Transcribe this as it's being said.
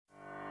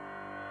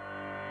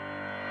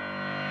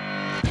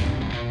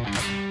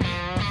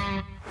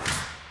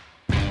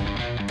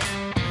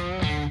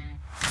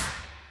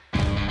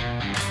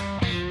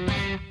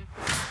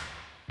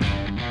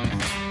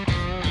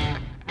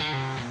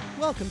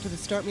Welcome to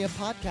the Start Me Up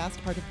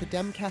podcast, part of the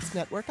Demcast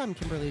Network. I'm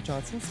Kimberly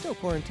Johnson, still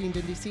quarantined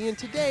in D.C., and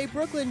today,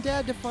 Brooklyn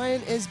Dad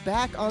Defiant is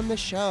back on the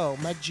show.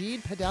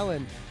 Majid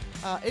Padelin.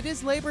 It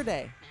is Labor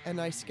Day,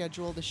 and I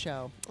scheduled a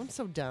show. I'm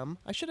so dumb.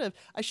 I should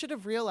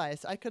have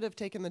realized I could have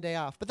taken the day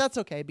off, but that's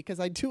okay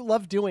because I do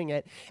love doing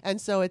it. And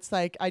so it's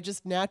like I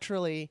just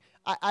naturally,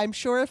 I'm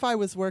sure if I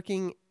was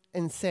working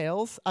in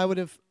sales, I would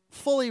have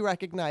fully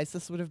recognized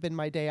this would have been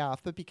my day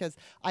off. But because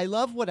I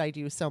love what I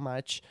do so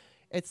much,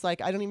 it's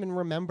like I don't even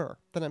remember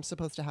that I'm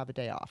supposed to have a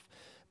day off.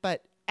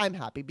 But I'm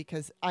happy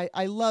because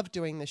I love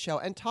doing the show.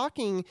 And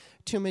talking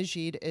to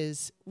Majid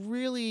is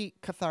really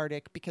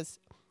cathartic because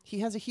he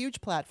has a huge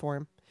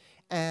platform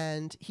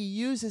and he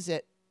uses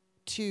it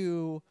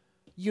to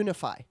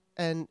unify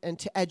and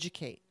to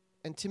educate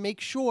and to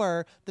make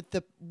sure that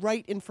the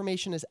right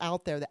information is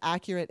out there, the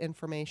accurate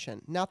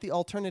information, not the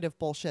alternative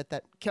bullshit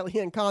that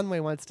Kellyanne Conway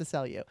wants to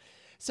sell you.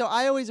 So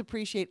I always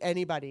appreciate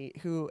anybody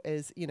who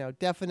is,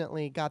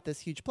 definitely got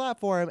this huge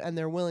platform and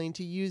they're willing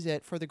to use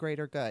it for the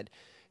greater good.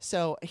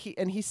 So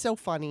he's so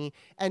funny.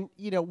 And,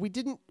 we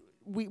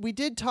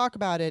did talk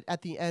about it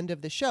at the end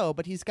of the show,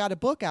 but he's got a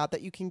book out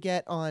that you can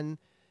get on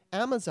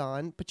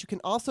Amazon, but you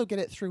can also get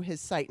it through his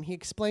site. And he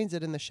explains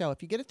it in the show.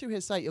 If you get it through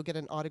his site, you'll get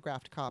an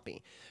autographed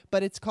copy.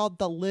 But it's called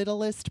The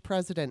Littlest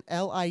President,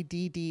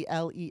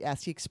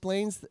 Liddles. He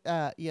explains,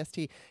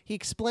 EST. He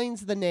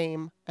explains the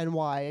name and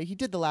why. He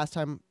did the last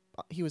time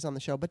he was on the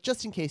show, but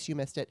just in case you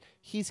missed it,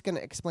 he's going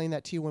to explain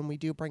that to you when we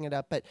do bring it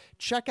up. But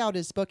check out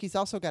his book. He's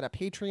also got a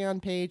Patreon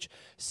page.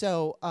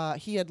 So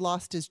he had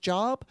lost his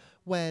job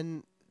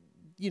when,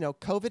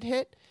 COVID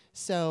hit.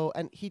 So,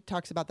 and he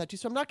talks about that too.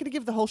 So I'm not going to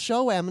give the whole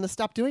show away. I'm going to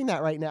stop doing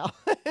that right now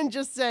and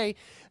just say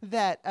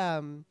that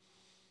I'm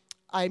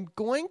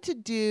going to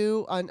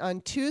do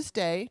on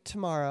Tuesday,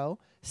 tomorrow,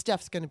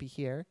 Steph's going to be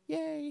here.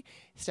 Yay.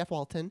 Steph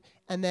Walton.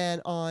 And then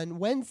on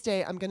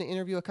Wednesday, I'm going to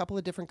interview a couple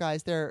of different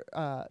guys. They're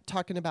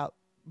talking about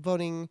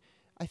voting.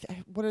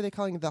 What are they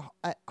calling the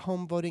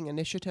home voting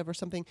initiative or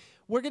something?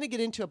 We're going to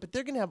get into it, but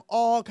they're going to have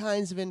all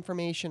kinds of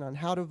information on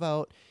how to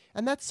vote.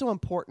 And that's so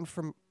important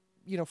for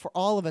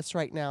all of us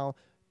right now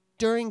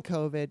during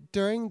COVID,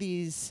 during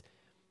these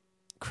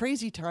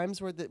crazy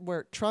times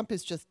where Trump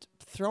is just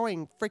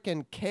throwing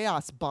freaking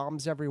chaos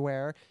bombs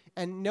everywhere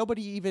and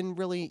nobody even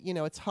really,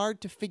 it's hard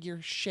to figure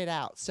shit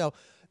out. So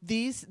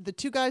the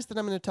two guys that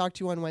I'm going to talk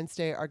to on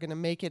Wednesday are going to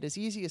make it as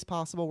easy as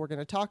possible. We're going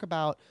to talk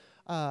about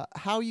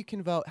how you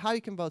can vote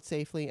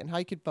safely and how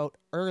you can vote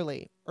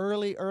early.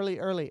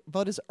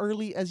 Vote as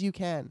early as you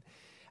can.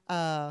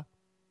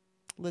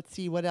 Let's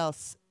see what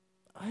else.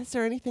 Is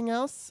there anything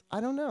else? I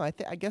don't know. I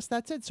guess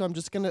that's it. So I'm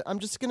just gonna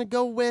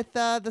go with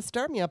the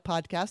Start Me Up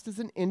podcast is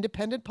an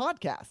independent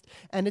podcast,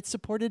 and it's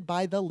supported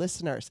by the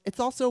listeners. It's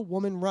also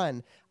woman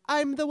run.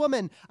 I'm the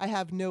woman. I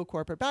have no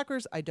corporate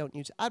backers. I don't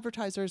use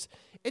advertisers.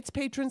 It's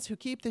patrons who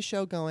keep the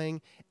show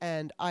going,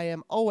 and I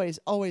am always,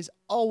 always,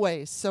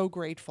 always so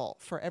grateful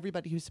for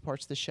everybody who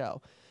supports the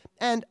show.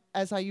 And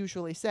as I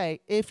usually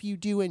say, if you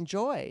do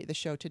enjoy the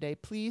show today,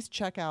 please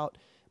check out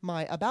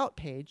my About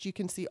page. You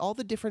can see all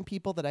the different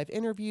people that I've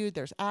interviewed.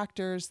 There's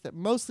actors, that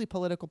mostly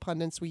political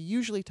pundits. We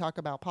usually talk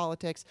about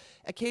politics.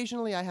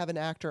 Occasionally I have an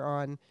actor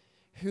on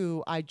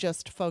who I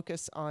just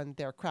focus on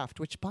their craft,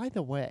 which, by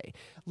the way,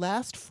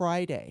 last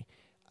Friday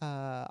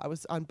I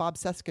was on Bob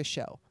Seska's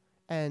show,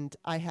 and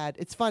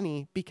it's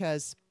funny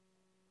because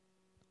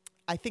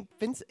I think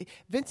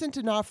Vincent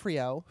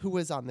D'Onofrio, who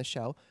was on the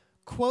show,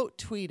 quote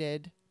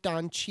tweeted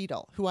Don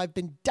Cheadle, who I've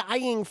been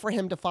dying for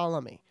him to follow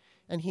me.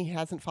 And he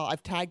hasn't followed.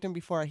 I've tagged him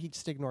before. He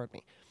just ignored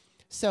me.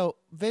 So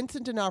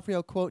Vincent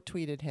D'Onofrio quote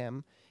tweeted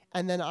him,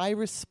 and then I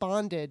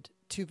responded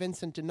to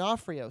Vincent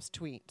D'Onofrio's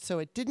tweet. So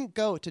it didn't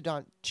go to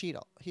Don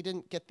Cheadle. He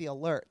didn't get the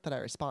alert that I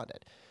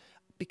responded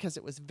because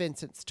it was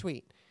Vincent's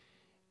tweet.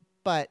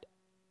 But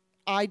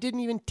I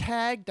didn't even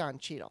tag Don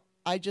Cheadle.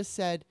 I just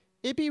said,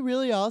 it'd be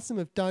really awesome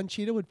if Don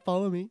Cheadle would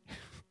follow me.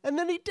 And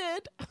then he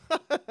did.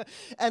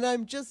 And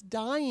I'm just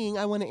dying.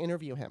 I want to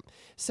interview him.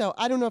 So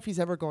I don't know if he's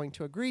ever going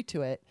to agree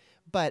to it,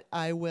 but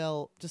I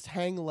will just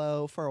hang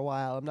low for a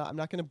while. I'm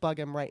not going to bug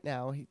him right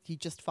now. He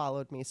just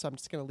followed me, so I'm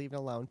just going to leave it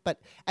alone.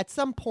 But at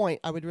some point,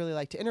 I would really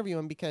like to interview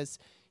him because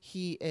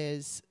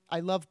I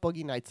love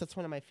Boogie Nights. That's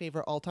one of my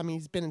favorite all-time. I mean,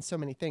 he's been in so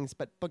many things,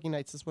 but Boogie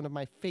Nights is one of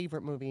my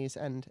favorite movies,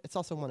 and it's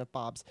also one of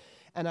Bob's.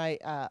 And I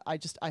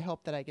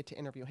hope that I get to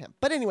interview him.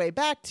 But anyway,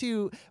 back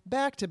to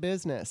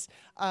business.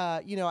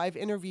 I've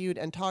interviewed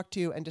and talked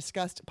to and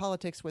discussed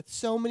politics with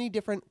so many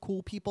different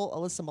cool people: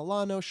 Alyssa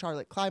Milano,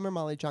 Charlotte Clymer,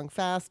 Molly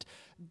Jong-Fast,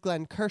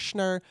 Glenn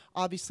Kirshner,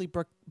 obviously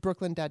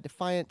Brooklyn Dad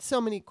Defiant. So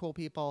many cool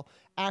people,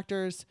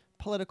 actors,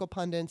 political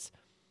pundits.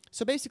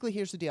 So basically,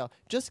 here's the deal: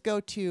 just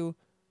go to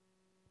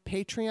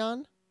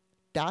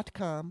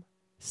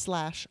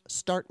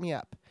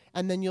patreon.com/startmeup.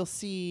 And then you'll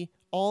see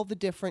all the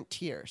different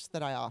tiers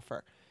that I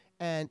offer.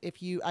 And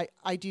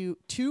I do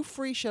 2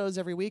 free shows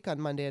every week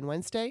on Monday and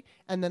Wednesday.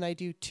 And then I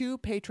do 2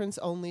 patrons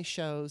only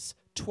shows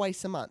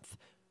twice a month.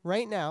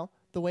 Right now,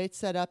 the way it's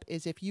set up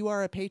is if you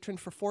are a patron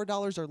for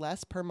 $4 or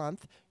less per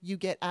month, you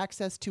get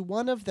access to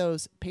one of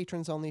those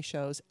patrons only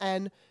shows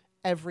and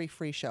every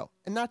free show.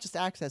 And not just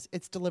access,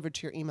 it's delivered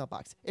to your email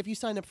box. If you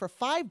sign up for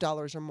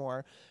 $5 or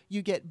more,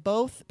 you get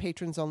both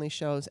patrons-only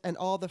shows and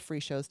all the free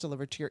shows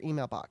delivered to your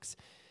email box.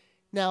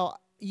 Now,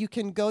 you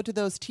can go to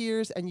those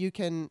tiers and you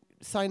can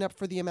sign up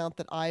for the amount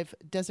that I've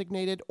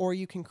designated, or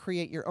you can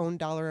create your own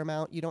dollar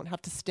amount. You don't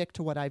have to stick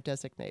to what I've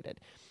designated.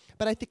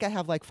 But I think I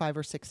have like 5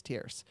 or 6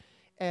 tiers.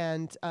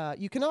 And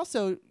you can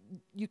also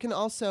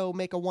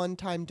make a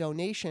one-time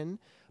donation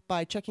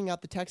by checking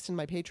out the text in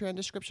my Patreon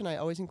description. I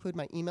always include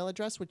my email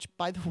address, which,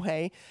 by the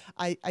way,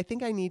 I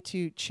think I need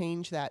to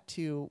change that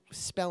to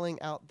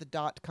spelling out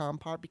the .com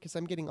part, because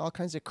I'm getting all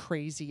kinds of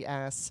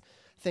crazy-ass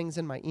things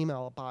in my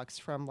email box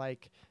from,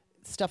 like,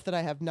 stuff that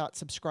I have not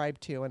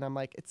subscribed to. And I'm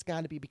like, it's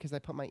got to be because I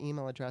put my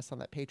email address on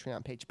that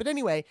Patreon page. But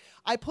anyway,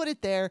 I put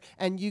it there,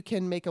 and you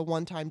can make a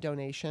one-time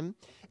donation.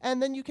 And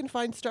then you can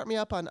find Start Me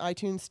Up on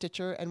iTunes,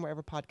 Stitcher, and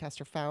wherever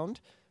podcasts are found.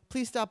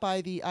 Please stop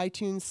by the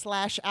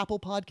iTunes/Apple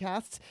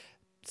Podcasts.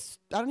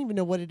 I don't even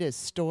know what it is.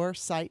 Store,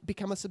 site,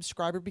 become a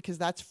subscriber, because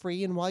that's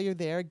free. And while you're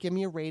there, give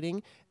me a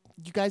rating.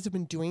 You guys have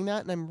been doing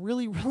that, and I'm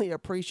really, really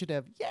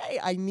appreciative. Yay!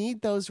 I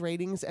need those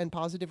ratings and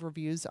positive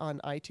reviews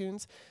on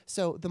iTunes.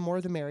 So the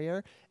more the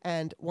merrier.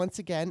 And once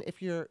again,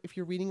 if you're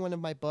reading one of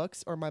my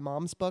books or my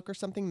mom's book or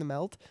something, The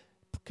Melt,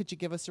 could you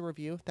give us a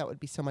review? That would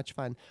be so much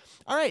fun.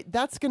 All right,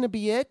 that's going to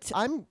be it.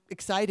 I'm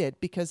excited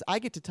because I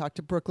get to talk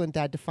to Brooklyn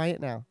Dad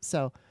Defiant now.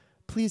 So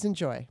please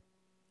enjoy.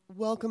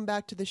 Welcome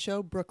back to the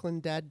show, Brooklyn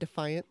Dad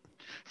Defiant.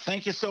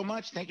 Thank you so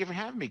much. Thank you for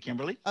having me,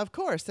 Kimberly. Of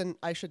course, and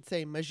I should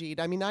say Majid.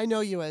 I mean, I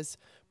know you as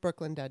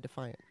Brooklyn Dad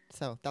Defiant,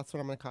 so that's what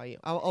I'm going to call you.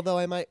 Although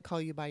I might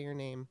call you by your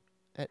name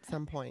at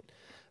some point.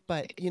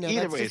 But, you know,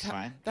 Either that's way just is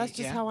fine. That's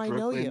just how I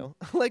know you.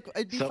 Like,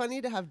 it'd be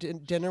funny to have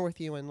dinner with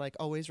you and, like,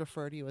 always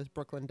refer to you as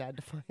Brooklyn Dad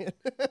Defiant.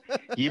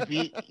 You'd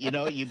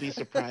be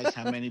surprised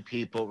how many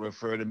people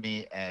refer to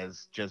me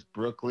as just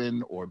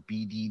Brooklyn or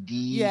BDD.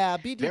 Yeah,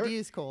 BDD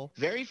is cool.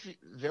 Very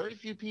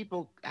few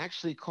people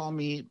actually call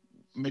me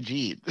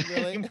Majid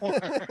really? anymore.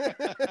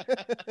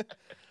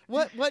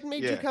 What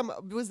made you come?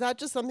 Was that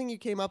just something you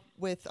came up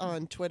with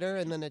on Twitter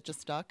and then it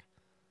just stuck?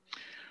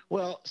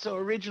 Well, so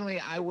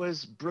originally I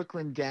was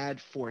Brooklyn Dad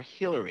for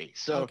Hillary.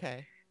 So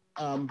okay.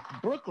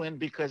 Brooklyn,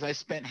 because I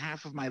spent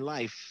half of my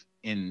life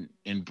in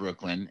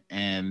Brooklyn,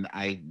 and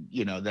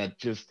that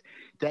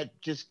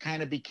just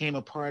kind of became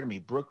a part of me.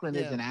 Brooklyn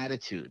is an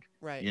attitude,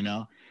 right? You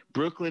know,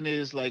 Brooklyn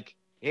is like,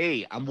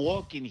 hey, I'm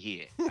walking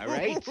here, all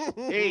right,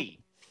 hey,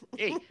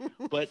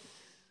 but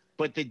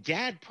the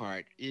dad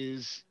part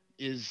is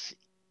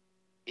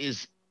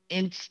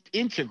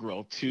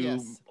integral to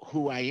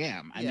who I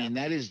am. I mean,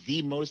 that is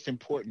the most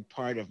important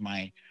part of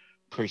my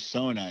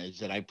persona, is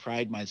that I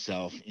pride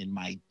myself in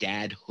my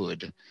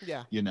dadhood.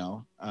 Yeah. You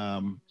know,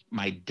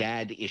 my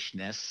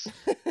dad-ishness,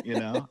 you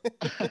know.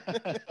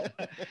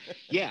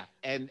 Yeah.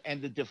 And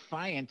the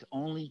Defiant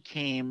only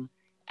came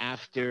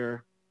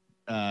after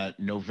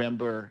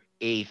November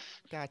 8th.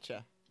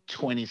 Gotcha.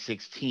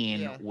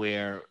 2016,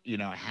 where, you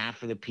know,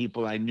 half of the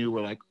people I knew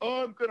were like,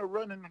 oh, I'm going to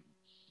run and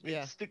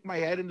stick my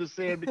head in the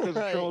sand because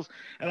of trolls.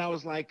 And I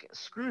was like,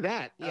 screw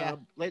that. Yeah.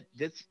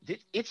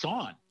 It's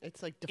on.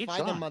 It's like, defy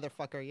the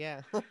motherfucker.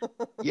 Yeah.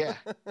 Yeah,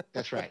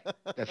 that's right.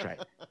 That's right.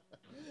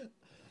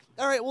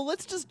 All right, well,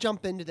 let's just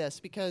jump into this,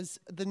 because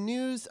the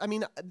news, I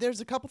mean,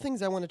 there's a couple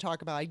things I want to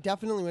talk about. I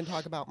definitely want to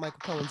talk about Michael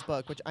Cohen's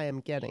book, which I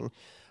am getting.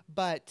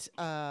 But,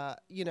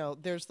 you know,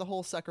 there's the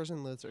whole suckers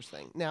and losers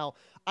thing. Now,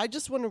 I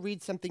just want to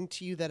read something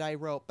to you that I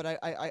wrote, but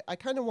I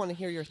kind of want to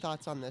hear your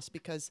thoughts on this,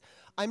 because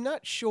I'm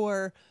not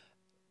sure.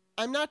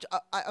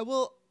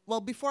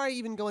 Well, before I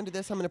even go into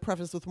this, I'm going to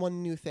preface with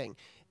one new thing.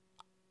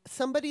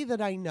 Somebody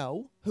that I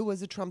know who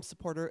was a Trump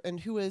supporter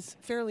and who is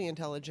fairly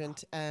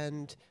intelligent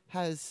and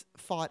has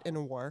fought in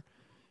a war,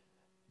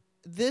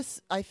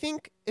 I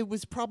think it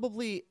was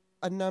probably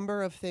a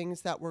number of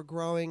things that were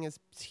growing, as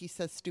he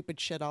says stupid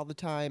shit all the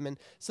time. And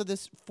so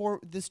this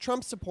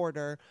Trump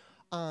supporter,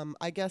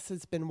 I guess,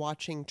 has been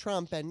watching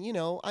Trump, and, you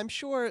know, I'm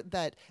sure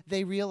that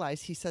they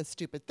realize he says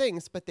stupid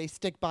things, but they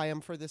stick by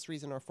him for this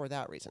reason or for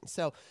that reason.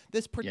 So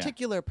this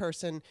particular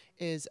person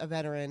is a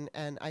veteran,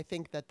 and I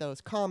think that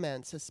those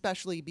comments,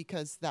 especially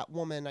because that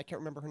woman, I can't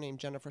remember her name,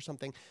 Jennifer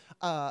something,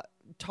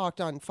 talked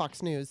on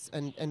Fox News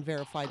and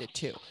verified it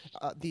too,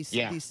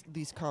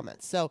 these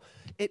comments. So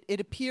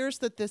it appears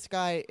that this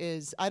guy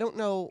is, I don't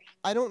know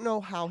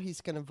how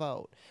he's going to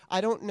vote.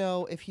 I don't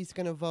know if he's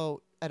going to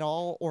vote at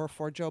all or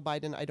for Joe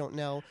Biden. I don't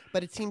know,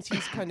 but it seems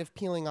he's kind of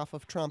peeling off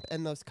of Trump,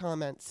 and those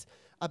comments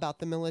about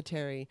the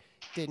military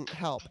didn't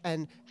help.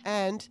 And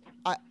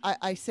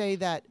I say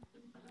that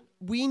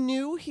we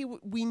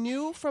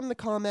knew from the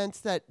comments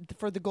that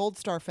for the Gold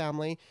Star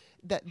family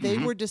that they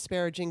were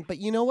disparaging, but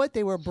you know what?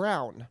 They were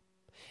brown.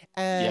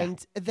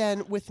 And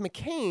then with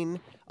McCain,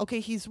 okay,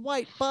 he's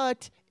white,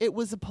 but it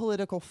was a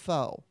political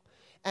foe.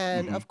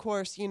 And of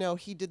course, you know,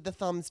 he did the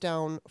thumbs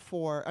down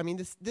for, I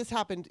mean, this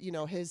happened, you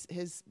know, his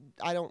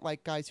I don't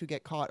like guys who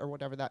get caught or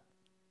whatever that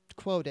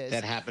quote is.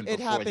 That happened it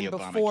before happened the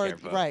before, Obamacare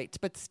vote. right?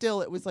 But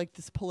still, it was like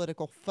this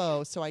political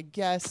foe. So I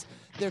guess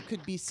there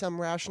could be some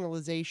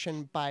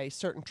rationalization by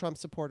certain Trump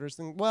supporters,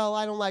 and well,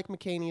 I don't like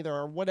McCain either,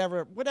 or whatever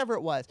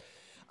it was.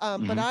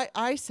 But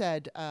I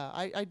said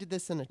I did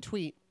this in a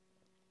tweet.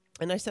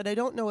 And I said, I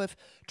don't know if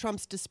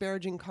Trump's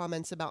disparaging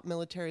comments about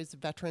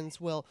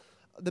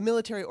the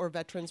military or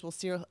veterans will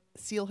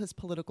seal his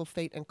political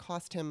fate and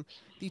cost him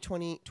the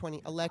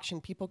 2020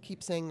 election. People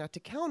keep saying not to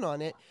count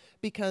on it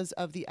because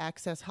of the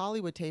Access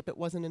Hollywood tape. It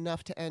wasn't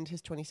enough to end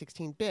his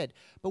 2016 bid.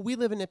 But we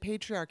live in a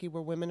patriarchy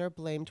where women are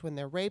blamed when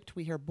they're raped.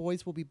 We hear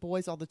boys will be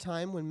boys all the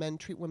time when men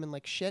treat women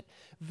like shit.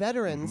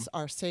 Veterans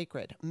are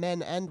sacred,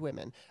 men and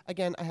women.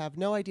 Again, I have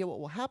no idea what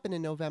will happen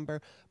in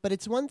November, but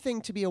it's one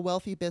thing to be a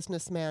wealthy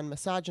businessman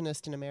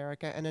misogynist in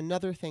America and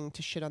another thing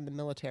to shit on the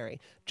military.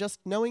 Just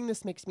knowing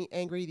this makes me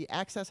angry. The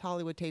Access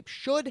Hollywood tape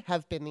should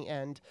have been the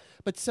end,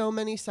 but so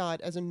many saw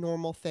it as a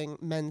normal thing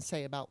men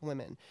say about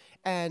women.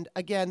 And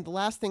again, the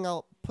last thing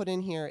I'll put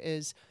in here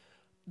is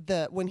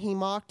when he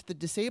mocked the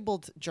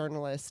disabled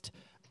journalist,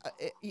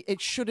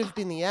 it should have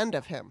been the end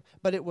of him.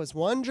 But it was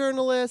one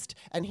journalist,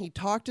 and he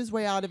talked his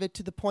way out of it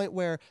to the point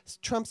where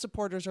Trump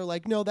supporters are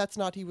like, no, that's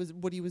not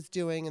what he was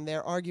doing, and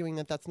they're arguing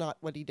that that's not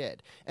what he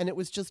did. And it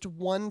was just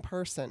one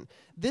person.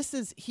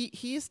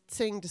 He's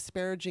saying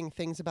disparaging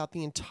things about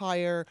the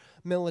entire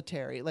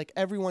military, like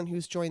everyone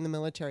who's joined the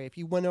military. If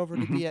you went over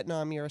to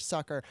Vietnam, you're a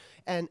sucker.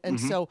 And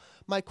so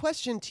my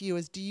question to you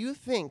is, do you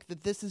think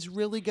that this is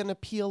really going to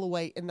peel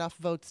away enough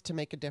votes to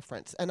make a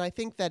difference? And I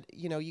think that,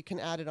 you can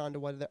add it on to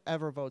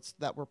whatever votes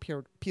that were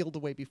peeled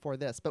away before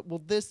this, but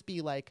will this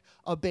be like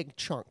a big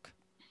chunk?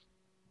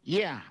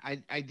 Yeah,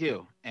 I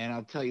do. And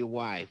I'll tell you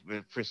why.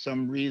 But for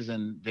some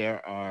reason,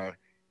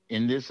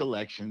 in this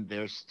election,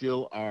 there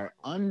still are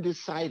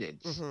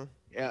undecideds.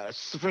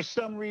 For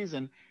some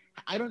reason,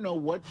 I don't know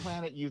what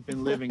planet you've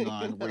been living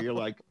on where you're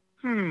like,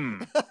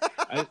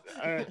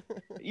 I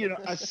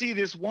see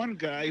this one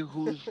guy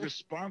who's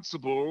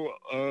responsible,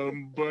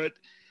 but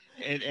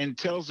and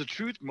tells the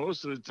truth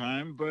most of the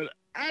time, but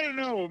I don't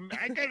know.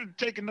 I got to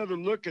take another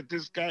look at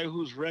this guy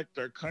who's wrecked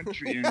our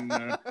country.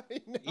 And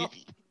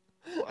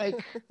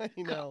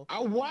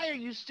why are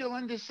you still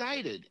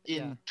undecided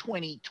in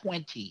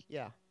 2020?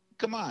 Yeah,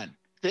 come on.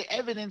 The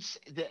evidence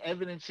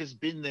has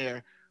been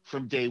there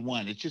from day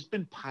one. It's just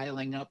been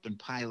piling up and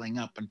piling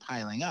up and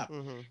piling up.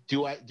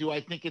 Do I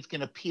think it's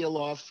going to peel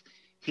off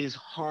his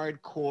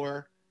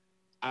hardcore?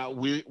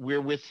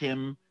 We're with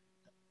him.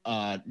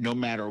 No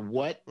matter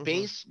what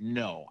base,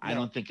 no, I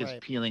don't think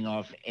it's peeling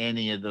off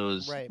any of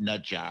those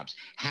nut jobs.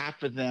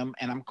 Half of them,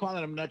 and I'm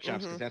calling them nut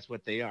jobs because that's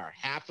what they are.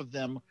 Half of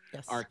them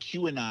are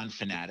QAnon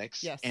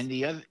fanatics, and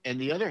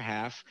the other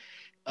half,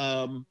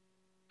 I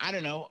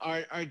don't know,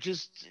 are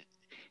just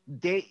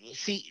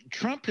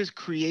Trump has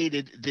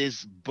created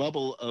this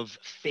bubble of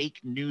fake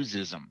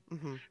newsism,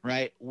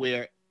 right?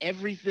 Where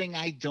everything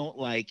I don't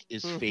like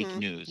is fake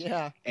news.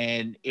 Yeah.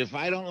 And if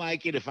I don't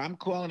like it, if I'm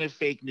calling it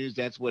fake news,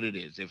 that's what it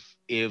is.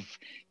 If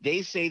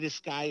they say the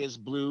sky is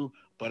blue,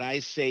 but I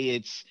say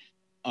it's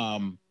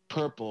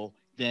purple,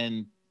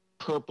 then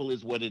purple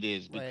is what it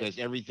is because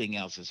everything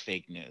else is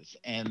fake news.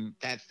 And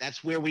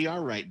that's where we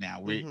are right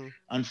now.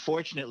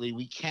 Unfortunately,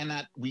 we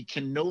can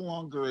no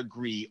longer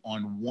agree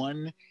on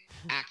one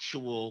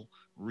actual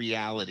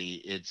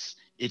reality.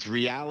 It's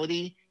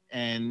reality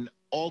and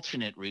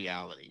alternate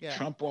reality.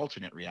 Trump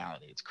alternate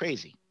reality. It's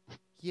crazy.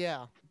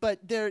 Yeah, but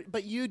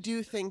you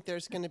do think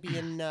there's going to be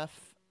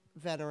enough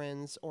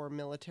veterans or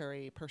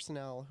military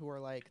personnel who are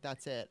like,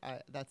 that's it.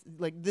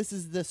 This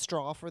is the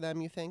straw for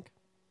them, you think?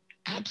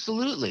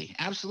 Absolutely.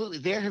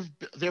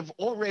 There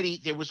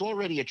was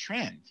already a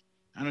trend.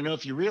 I don't know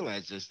if you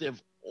realize this.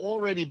 There've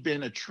already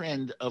been a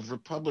trend of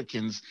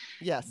Republicans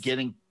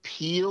getting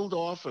peeled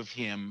off of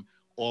him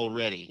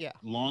already,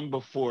 long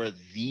before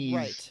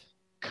these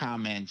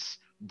comments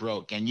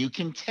broke. And you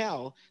can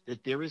tell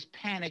that there is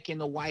panic in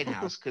the White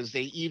House because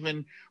they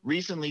even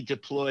recently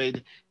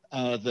deployed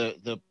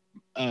the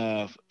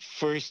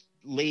first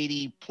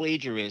lady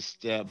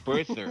plagiarist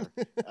birther,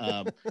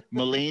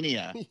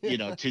 Melania,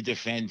 to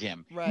defend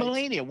him.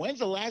 Melania, when's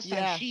the last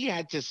time she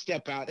had to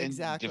step out and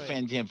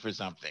defend him for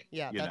something?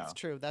 That's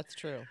true.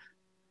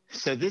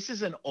 So this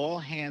is an all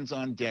hands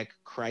on deck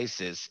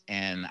crisis,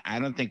 and I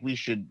don't think we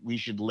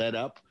should let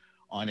up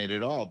on it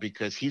at all,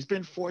 because he's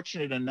been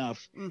fortunate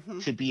enough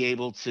to be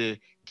able to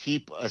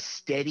keep a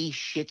steady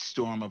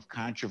shitstorm of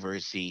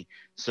controversy,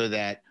 so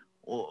that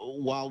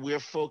while we're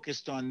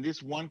focused on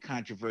this one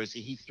controversy,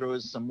 he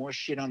throws some more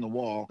shit on the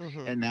wall,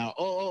 and now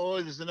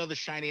there's another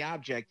shiny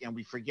object, and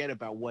we forget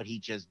about what he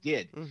just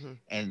did.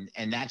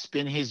 And that's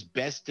been his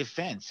best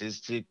defense,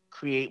 is to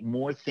create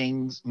more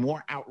things,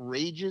 more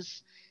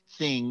outrageous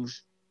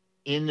things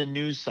in the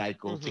news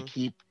cycle, to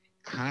keep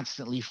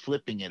constantly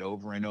flipping it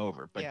over and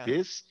over. But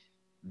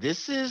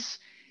this is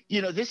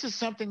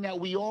something that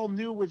we all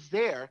knew was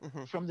there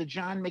from the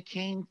John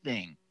McCain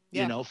thing,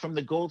 from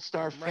the Gold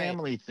Star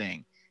family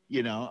thing.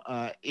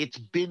 it's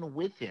been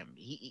with him.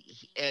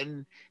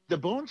 And the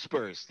Bone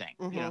Spurs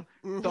thing,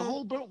 the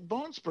whole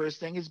Bone Spurs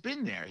thing has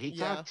been there. He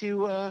talked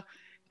to,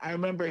 I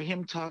remember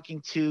him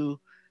talking to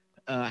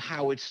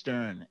Howard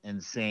Stern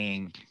and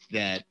saying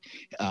that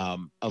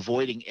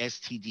avoiding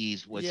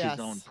STDs was his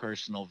own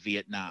personal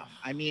Vietnam.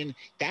 I mean,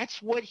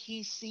 that's what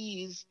he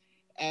sees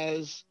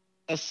as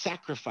a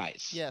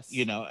sacrifice. Yes.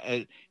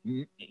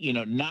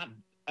 Not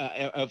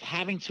of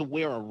having to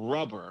wear a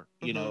rubber,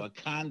 a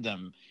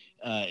condom,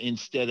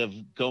 instead of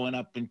going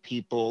up in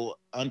people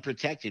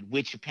unprotected,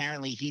 which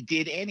apparently he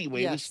did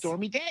anyway with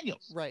Stormy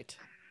Daniels. Right.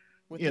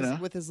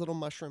 With his little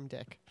mushroom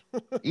dick.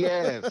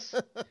 Yes.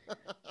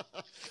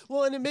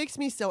 Well, and it makes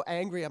me so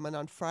angry. I mean,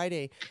 on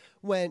Friday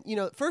when,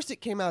 first it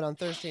came out on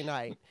Thursday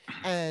night.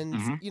 And,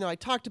 I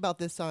talked about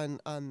this on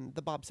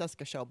the Bob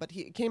Seska show, but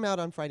it came out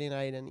on Friday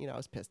night and, I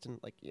was pissed. And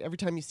like every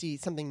time you see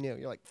something new,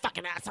 you're like,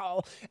 fucking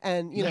asshole.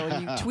 And,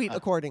 and you tweet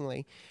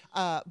accordingly.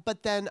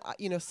 But then,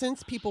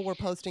 since people were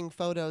posting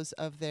photos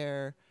of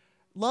their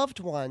loved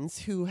ones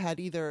who had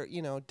either,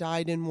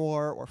 died in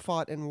war or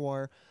fought in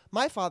war.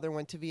 My father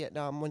went to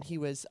Vietnam when he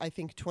was, I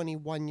think,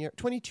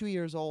 22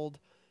 years old,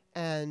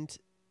 and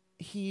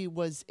he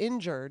was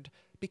injured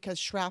because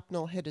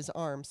shrapnel hit his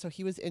arm. So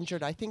he was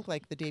injured, I think,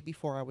 like the day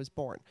before I was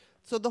born.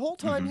 So the whole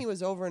time he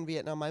was over in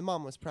Vietnam, my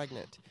mom was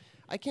pregnant.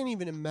 I can't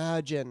even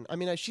imagine. I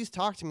mean, she's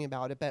talked to me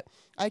about it, but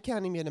I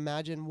can't even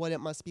imagine what it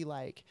must be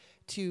like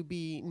to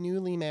be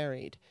newly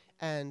married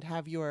and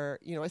have your,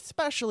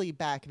 especially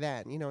back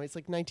then, it's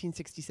like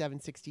 1967,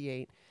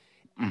 68,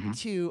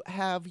 to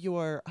have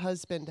your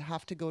husband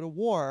have to go to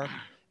war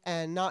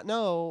and not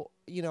know,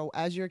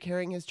 as you're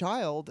carrying his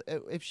child,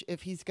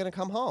 if he's going to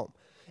come home.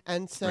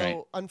 And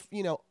so,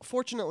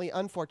 fortunately,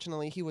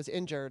 unfortunately, he was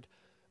injured,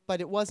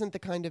 but it wasn't the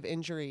kind of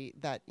injury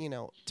that,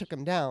 took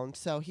him down.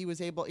 So he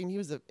was able, and he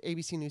was an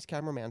ABC News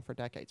cameraman for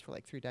decades, for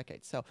like 3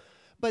 decades. So,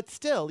 but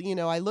still,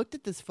 I looked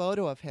at this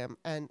photo of him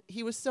and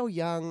he was so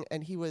young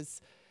and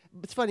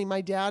it's funny,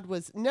 my dad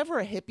was never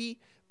a hippie,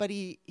 but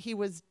he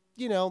was,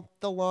 the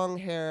long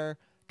hair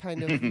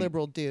kind of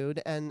liberal dude,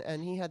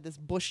 and he had this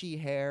bushy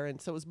hair, and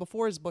so it was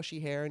before his bushy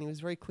hair, and he was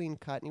very clean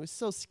cut, and he was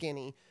so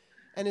skinny,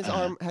 and his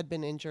arm had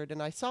been injured,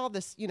 and I saw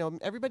this,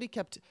 everybody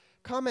kept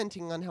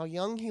commenting on how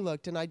young he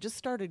looked, and I just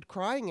started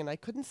crying, and I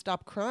couldn't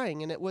stop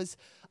crying, and it was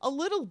a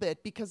little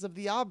bit because of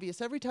the obvious.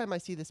 Every time I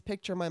see this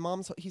picture,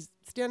 he's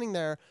standing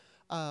there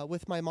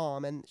with my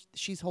mom, and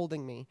she's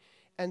holding me.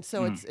 And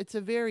so it's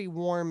a very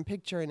warm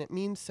picture, and it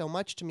means so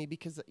much to me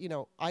because,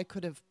 I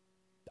could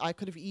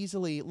have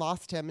easily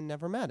lost him and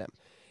never met him,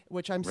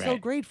 which I'm so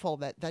grateful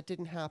that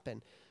didn't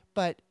happen.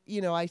 But,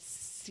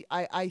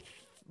 I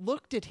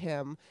looked at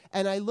him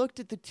and I looked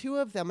at the two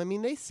of them. I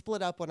mean, they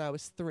split up when I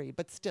was 3,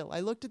 but still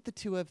I looked at the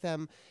two of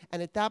them.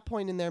 And at that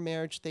point in their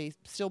marriage, they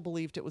still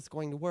believed it was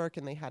going to work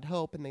and they had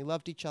hope and they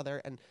loved each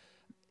other. And,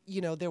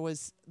 there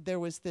was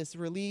this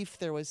relief.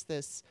 There was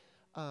this,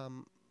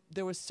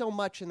 there was so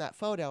much in that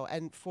photo.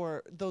 And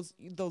for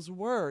those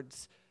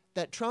words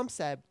that Trump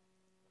said,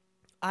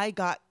 I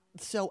got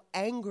so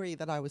angry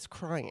that I was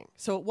crying.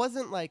 So it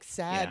wasn't like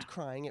sad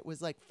crying. It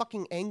was like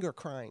fucking anger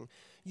crying.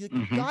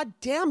 God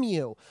damn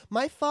you.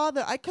 My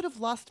father, I could have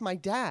lost my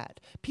dad.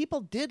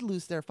 People did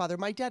lose their father.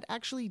 My dad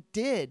actually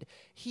did.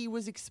 He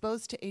was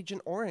exposed to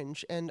Agent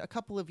Orange. And a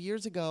couple of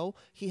years ago,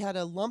 he had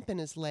a lump in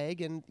his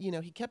leg. And,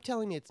 he kept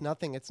telling me it's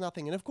nothing. It's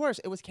nothing. And of course,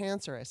 it was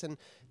cancerous. And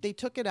they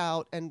took it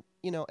out. And,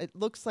 it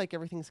looks like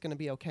everything's going to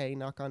be okay.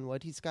 Knock on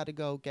wood. He's got to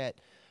go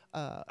get...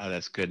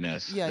 that's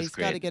goodness. Yeah, that's he's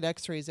got to get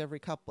X-rays every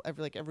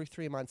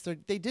 3 months.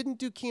 They didn't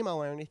do chemo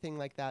or anything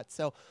like that.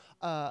 So,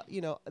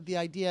 the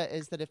idea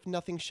is that if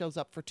nothing shows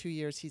up for 2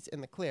 years, he's in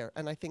the clear.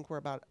 And I think we're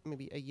about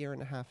maybe a year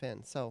and a half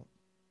in. So,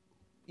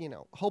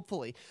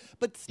 hopefully.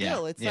 But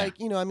still, it's like,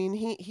 I mean,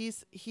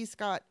 he's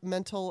got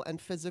mental and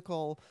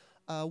physical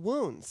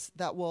wounds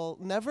that will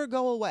never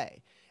go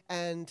away.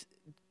 And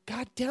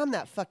God damn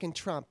that fucking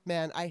Trump,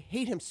 man. I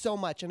hate him so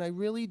much, and I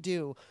really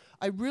do.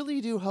 I really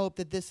do hope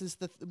that this is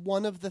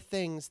one of the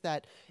things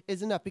that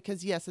is enough.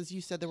 Because, yes, as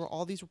you said, there were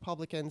all these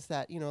Republicans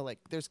that,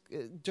 there's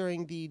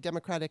during the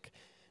Democratic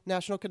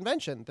National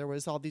Convention, there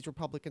was all these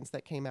Republicans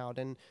that came out,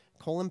 and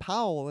Colin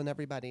Powell and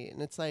everybody.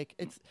 And it's like,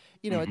 it's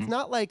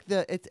not like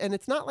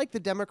it's not like the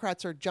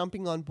Democrats are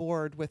jumping on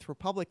board with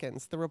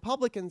Republicans. The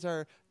Republicans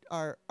are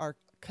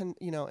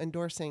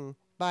endorsing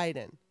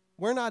Biden.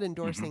 We're not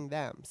endorsing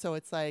them. So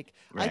it's like,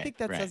 I think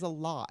that says a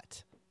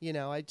lot.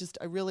 I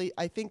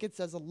think it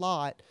says a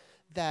lot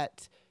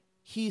that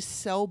he's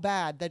so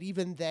bad that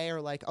even they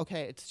are like,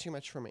 okay, it's too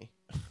much for me.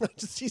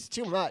 He's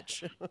too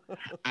much.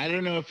 I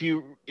don't know if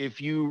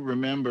you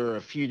remember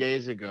a few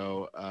days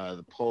ago,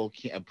 a poll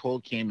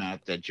came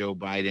out that Joe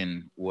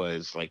Biden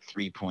was like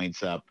 3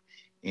 points up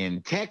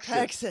in Texas.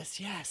 Texas,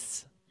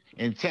 yes.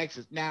 In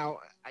Texas. Now,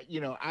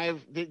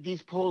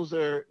 these polls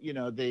are,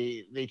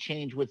 they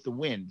change with the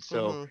wind.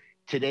 So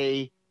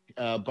today,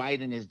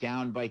 Biden is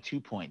down by 2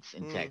 points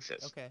in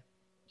Texas. Okay.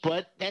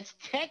 But that's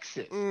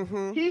Texas.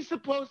 He's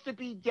supposed to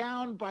be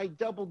down by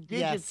double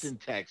digits in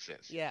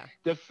Texas. Yeah.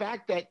 The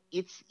fact that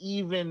it's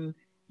even,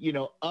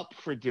 up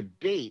for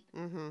debate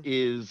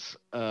is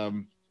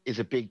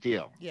a big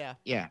deal. Yeah.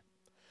 Yeah.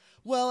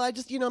 Well, I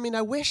just,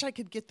 I wish I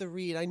could get the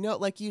read. I know,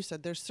 like you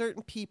said, there's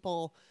certain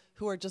people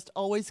who are just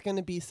always going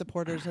to be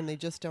supporters and they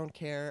just don't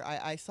care.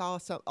 I saw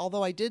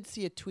although I did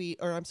see a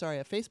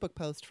Facebook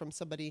post from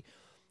somebody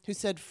who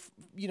said,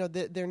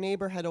 their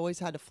neighbor had always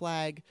had a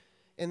flag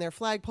in their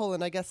flagpole,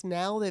 and I guess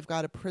now they've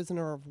got a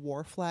prisoner of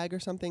war flag or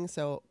something.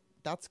 So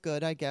that's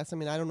good, I guess. I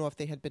mean, I don't know if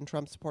they had been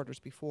Trump supporters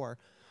before,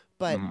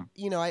 but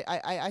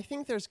I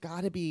think there's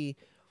got to be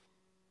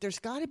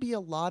a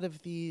lot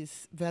of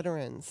these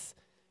veterans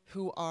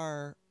who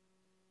are,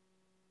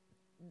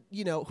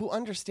 who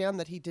understand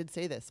that he did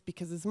say this,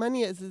 because as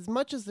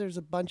much as there's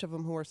a bunch of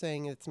them who are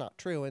saying it's not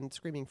true and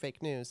screaming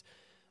fake news,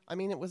 I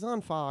mean, it was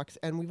on Fox,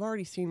 and we've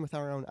already seen with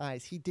our own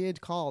eyes, he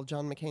did call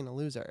John McCain a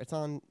loser. It's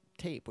on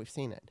tape. We've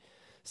seen it.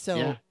 So,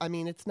 yeah. I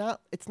mean, it's not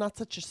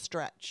such a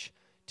stretch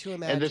to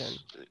imagine. And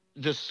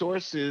the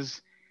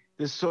sources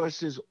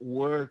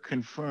were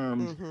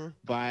confirmed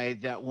by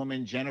that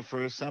woman,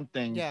 Jennifer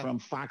something, from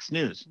Fox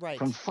News. Right.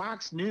 From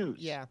Fox News.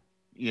 Yeah.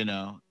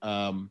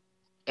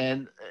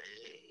 And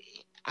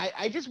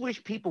I just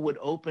wish people would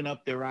open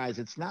up their eyes.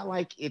 It's not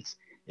like it's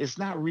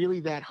not really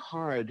that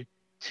hard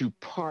to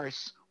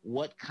parse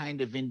what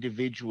kind of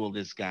individual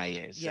this guy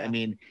is. Yeah. I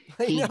mean,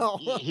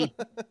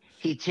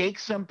 he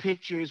takes some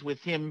pictures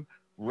with him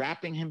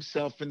wrapping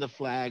himself in the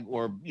flag,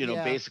 or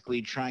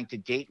basically trying to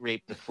date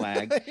rape the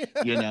flag.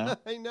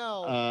 I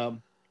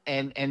know.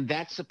 And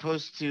that's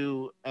supposed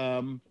to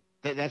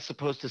that's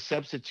supposed to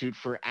substitute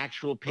for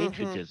actual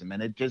patriotism,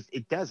 and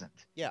it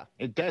doesn't. Yeah,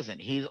 it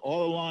doesn't. He's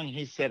all along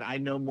he said, I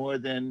know more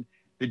than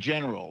the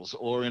generals,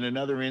 or in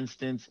another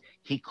instance,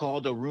 he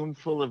called a room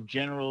full of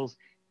generals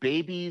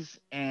babies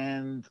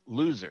and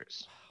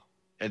losers.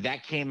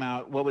 That came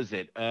out, what was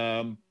it?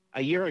 A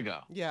year ago.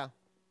 Yeah.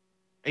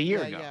 A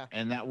year ago. Yeah.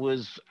 And that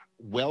was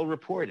well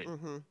reported.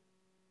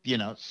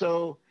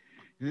 So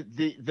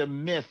the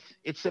myth,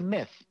 it's a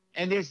myth.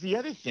 And there's the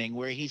other thing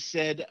where he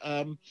said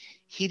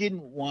he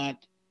didn't want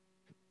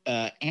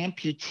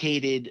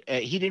amputated,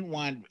 he didn't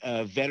want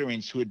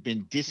veterans who had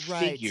been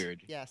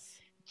disfigured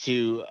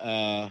to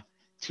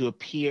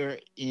appear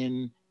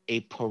in a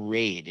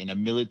parade, in a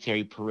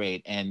military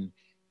parade. And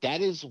that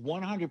is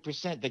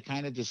 100% the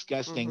kind of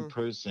disgusting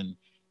person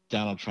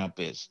Donald Trump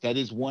is. That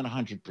is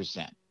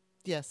 100%.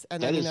 Yes,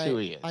 and that is who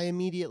he is. I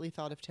immediately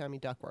thought of Tammy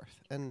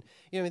Duckworth, and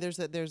there's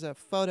a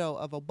photo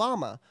of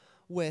Obama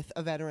with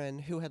a veteran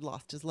who had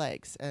lost his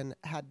legs and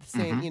had the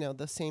same,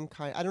 the same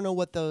kind. I don't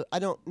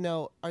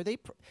know. Are they?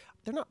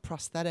 They're not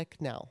prosthetic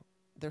now.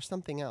 They're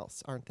something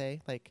else, aren't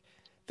they? Like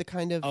the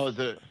kind of. Oh,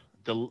 the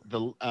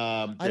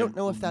I don't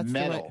know if that's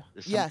metal.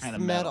 The right. Yes, kind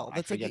of metal.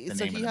 That's like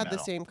so he had the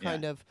same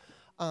kind of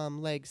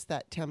legs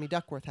that Tammy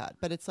Duckworth had,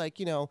 but it's like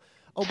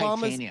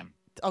Obama's titanium.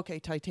 Okay,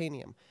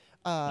 titanium.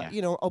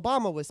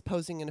 Obama was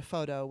posing in a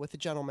photo with a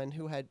gentleman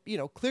who had,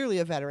 clearly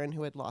a veteran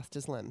who had lost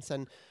his limbs.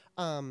 And,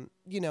 and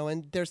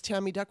there's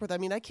Tammy Duckworth. I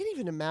mean, I can't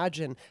even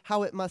imagine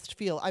how it must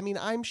feel. I mean,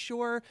 I'm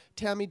sure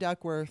Tammy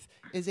Duckworth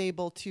is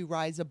able to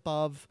rise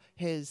above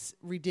his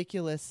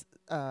ridiculous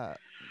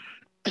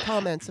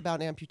comments about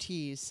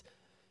amputees.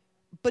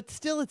 But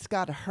still, it's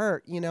got to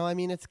hurt, I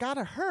mean, it's got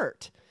to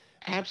hurt.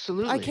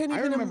 Absolutely. I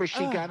remember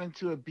she got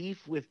into a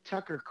beef with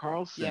Tucker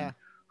Carlson,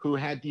 who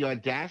had the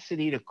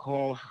audacity to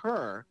call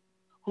her,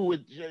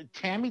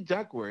 Tammy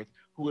Duckworth,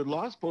 who had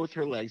lost both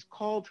her legs,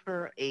 called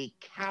her a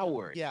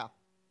coward. Yeah.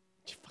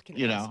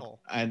 Fucking asshole.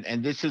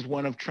 And this is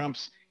one of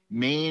Trump's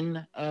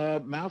main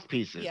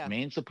mouthpieces,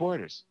 main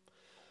supporters.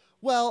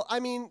 Well, I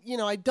mean,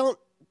 I don't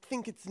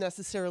think it's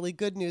necessarily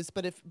good news,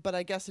 but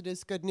I guess it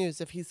is good news.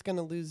 If he's going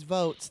to lose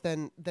votes,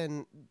 then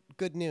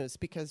good news,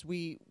 because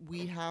we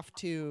have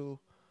to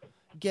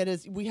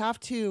we have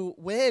to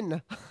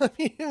win. I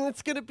mean,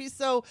 it's going to be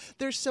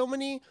there's so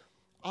many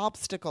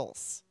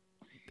obstacles.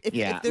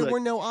 If there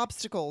were no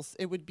obstacles,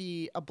 it would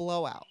be a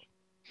blowout.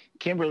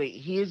 Kimberly,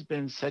 he has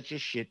been such a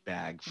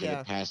shitbag for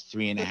the past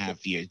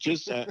 3.5 years.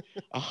 Just a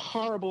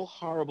horrible,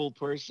 horrible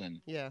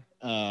person. Yeah.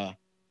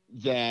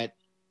 That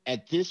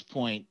at this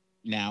point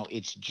now,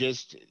 it's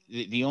just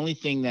the only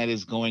thing that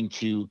is going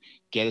to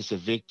get us a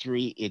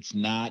victory. It's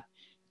not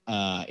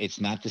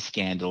the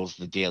scandals,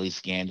 the daily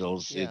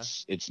scandals. Yeah.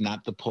 It's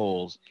not the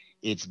polls.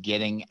 It's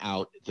getting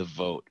out the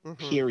vote.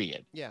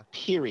 Period. Yeah.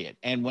 Period.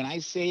 And when I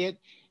say it,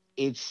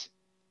 it's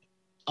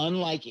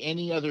unlike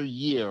any other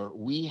year.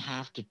 We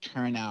have to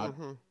turn out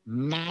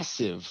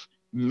massive,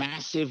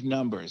 massive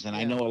numbers. And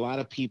I know a lot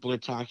of people are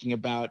talking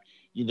about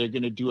they're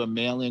going to do a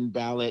mail-in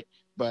ballot.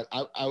 But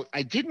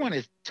I did want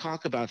to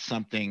talk about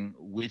something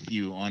with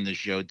you on the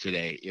show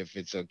today, if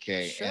it's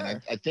okay. Sure.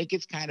 And I think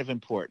it's kind of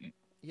important.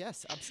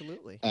 Yes,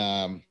 absolutely.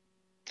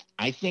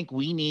 I think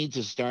we need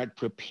to start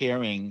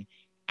preparing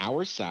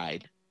our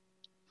side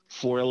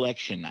for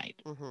election night.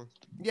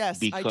 Yes,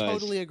 I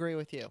totally agree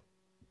with you.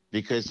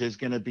 Because there's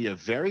going to be a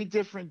very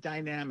different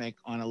dynamic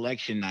on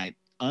election night,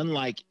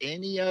 unlike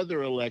any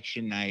other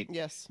election night.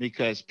 Yes.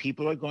 Because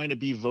people are going to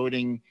be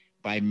voting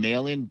by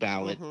mail-in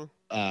ballot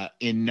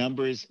in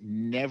numbers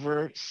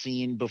never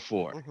seen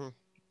before.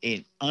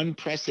 in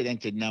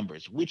unprecedented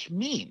numbers, which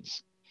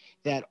means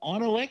that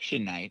on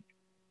election night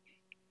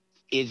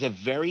is a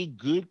very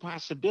good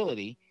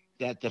possibility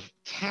that the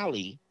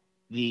tally,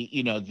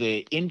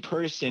 the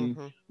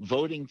in-person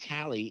voting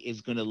tally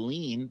is going to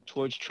lean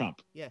towards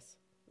Trump. Yes.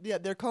 Yeah,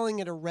 they're calling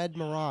it a red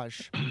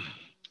mirage.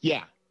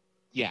 Yeah.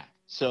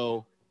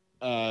 So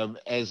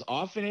as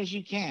often as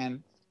you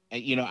can,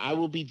 I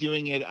will be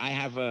doing it. I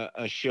have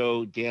a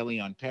show daily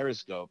on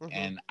Periscope,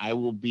 and I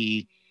will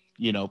be,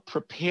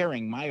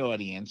 preparing my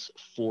audience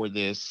for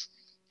this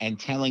and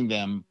telling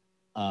them,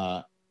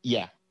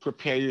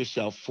 prepare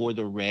yourself for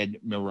the red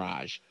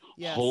mirage.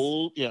 Yes.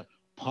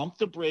 Pump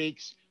the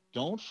brakes.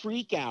 Don't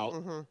freak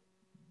out.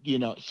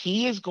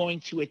 He is going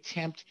to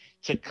attempt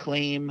to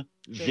claim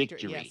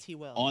victory yes, he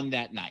will. on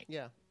that night.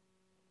 Yeah.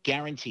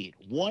 Guaranteed.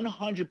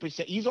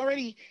 100%. He's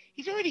already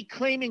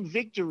claiming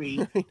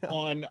victory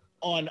on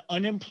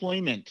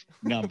unemployment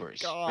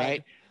numbers,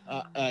 right?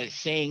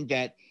 Saying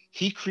that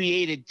he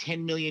created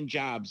 10 million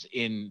jobs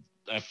in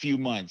a few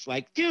months.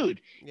 Like, dude,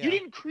 you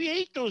didn't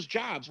create those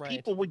jobs. Right.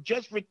 People were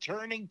just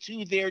returning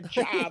to their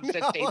jobs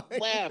that they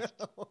left.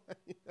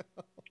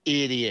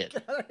 Idiot.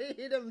 God, I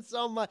hate him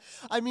so much.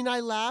 I mean,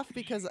 I laugh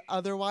because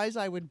otherwise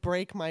I would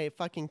break my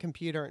fucking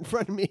computer in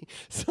front of me.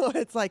 So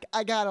it's like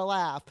I gotta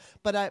laugh,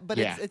 but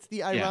it's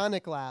the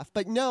ironic laugh.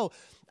 But no,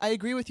 I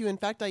agree with you. In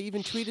fact, I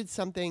even tweeted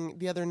something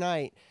the other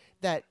night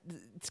that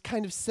it's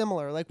kind of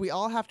similar. Like, we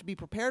all have to be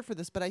prepared for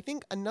this, but I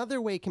think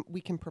another way we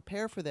can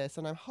prepare for this,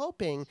 and I'm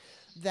hoping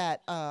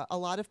that a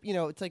lot of,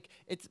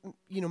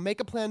 make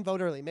a plan,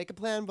 vote early, make a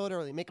plan, vote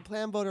early, make a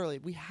plan, vote early.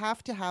 We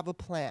have to have a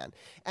plan.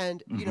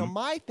 And,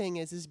 my thing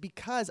is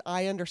because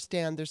I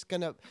understand there's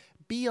going to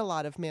be a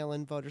lot of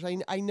mail-in voters.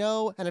 I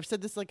know, and I've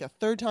said this like a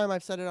third time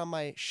I've said it on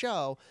my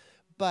show,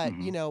 but,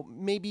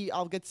 maybe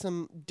I'll get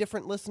some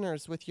different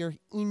listeners with your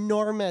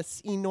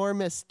enormous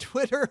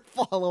Twitter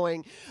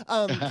following.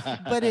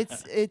 But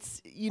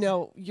it's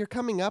you're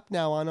coming up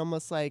now on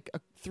almost like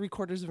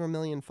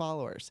 750,000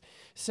 followers.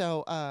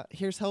 So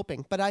here's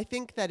hoping. But I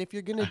think that if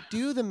you're going to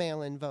do the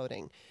mail-in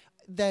voting,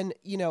 then,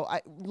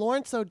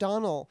 Lawrence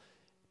O'Donnell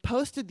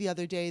posted the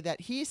other day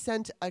that he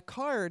sent a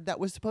card that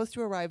was supposed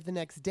to arrive the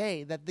next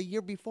day, that the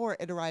year before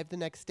it arrived the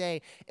next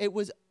day. It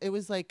was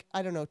like,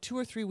 I don't know, 2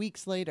 or 3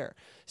 weeks later.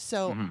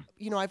 So,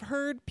 I've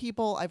heard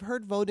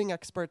voting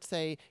experts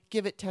say,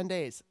 give it 10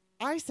 days.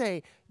 I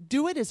say,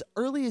 do it as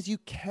early as you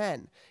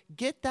can.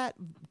 Get that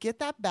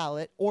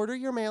ballot, order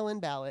your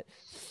mail-in ballot,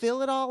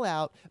 fill it all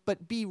out,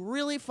 but be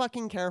really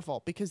fucking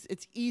careful because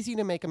it's easy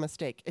to make a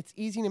mistake. It's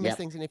easy to miss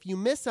things. And if you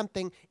miss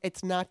something,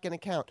 it's not going to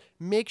count.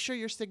 Make sure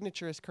your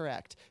signature is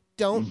correct.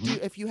 Don't do,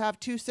 if you have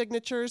 2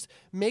 signatures,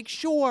 make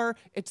sure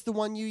it's the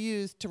one you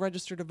use to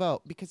register to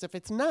vote. Because if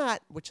it's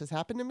not, which has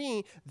happened to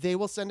me, they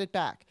will send it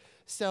back.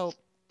 So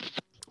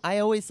I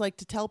always like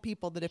to tell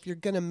people that if you're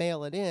going to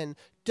mail it in,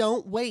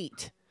 don't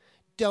wait.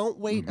 Don't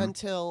wait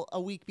until a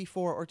week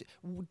before, or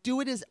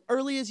do it as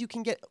early as you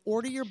can get.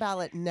 Order your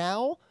ballot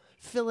now,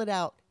 fill it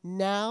out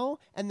now,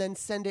 and then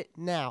send it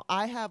now.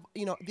 I have,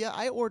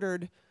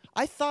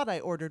 I thought I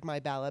ordered my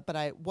ballot,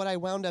 but what I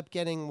wound up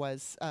getting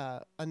was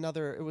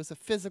it was a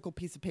physical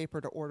piece of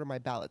paper to order my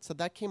ballot. So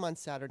that came on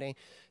Saturday.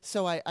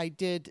 So I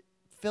did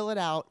fill it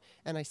out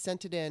and I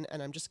sent it in,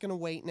 and I'm just going to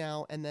wait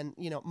now. And then,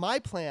 my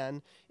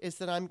plan is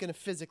that I'm going to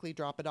physically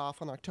drop it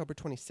off on October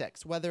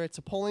 26th, whether it's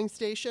a polling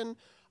station.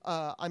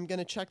 I'm going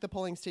to check the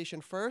polling station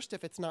first.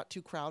 If it's not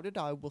too crowded,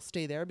 I will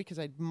stay there because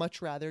I'd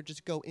much rather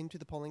just go into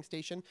the polling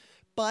station.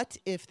 But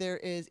if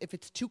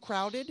it's too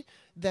crowded,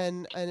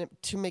 then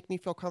to make me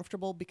feel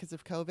comfortable because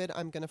of COVID,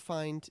 I'm going to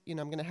I'm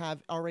going to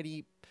have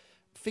already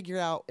figured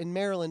out in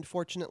Maryland,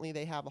 fortunately,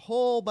 they have a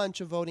whole bunch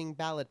of voting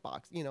ballot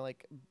box, it's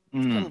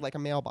kind of like a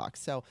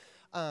mailbox. So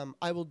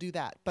I will do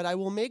that. But I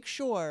will make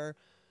sure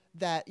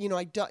that,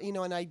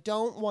 I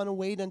don't want to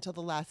wait until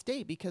the last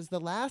day, because the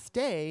last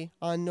day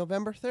on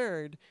November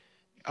 3rd.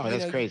 Oh,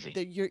 that's crazy.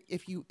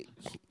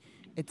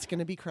 It's going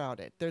to be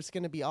crowded. There's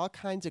going to be all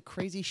kinds of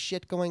crazy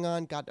shit going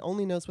on. God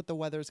only knows what the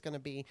weather's going to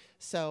be.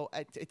 So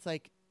it's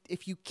like,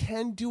 if you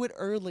can do it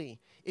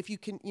early, if you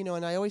can,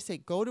 and I always say,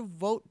 go to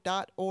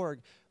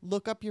vote.org,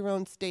 look up your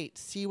own state,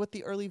 see what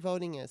the early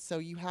voting is. So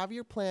you have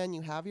your plan,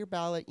 you have your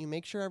ballot, you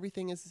make sure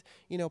everything is,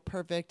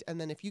 perfect.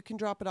 And then if you can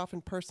drop it off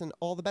in person,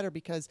 all the better,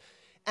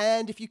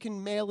 and if you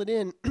can mail it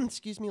in,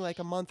 like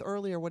a month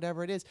early or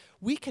whatever it is,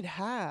 we could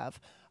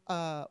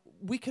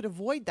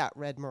avoid that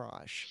red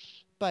mirage.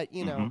 But,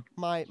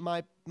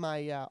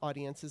 my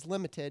audience is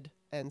limited.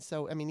 And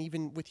so, I mean,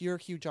 even with your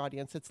huge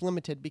audience, it's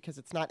limited because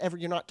it's not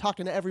you're not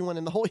talking to everyone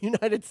in the whole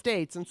United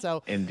States. And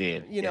so,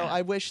 indeed,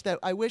 I wish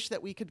that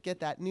we could get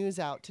that news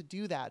out to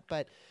do that.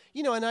 But,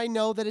 and I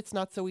know that it's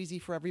not so easy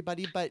for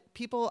everybody, but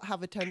people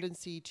have a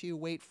tendency to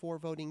wait for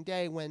voting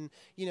day when,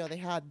 they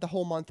had the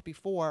whole month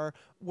before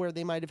where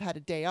they might have had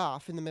a day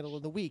off in the middle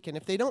of the week. And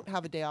if they don't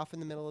have a day off in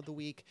the middle of the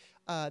week,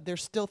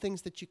 there's still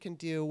things that you can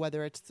do,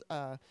 whether it's,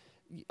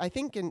 I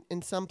think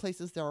in some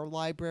places there are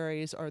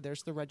libraries or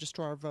there's the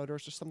registrar of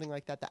voters or something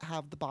like that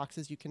have the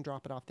boxes. You can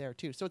drop it off there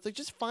too. So it's like,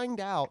 just find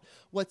out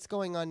what's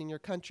going on in your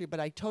country. But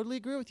I totally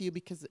agree with you,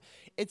 because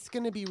it's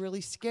going to be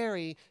really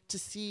scary to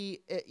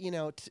see it,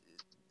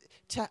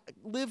 to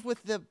live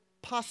with the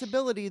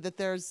possibility that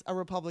there's a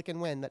Republican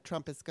win, that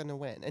Trump is going to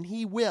win. And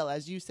he will,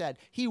 as you said,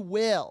 he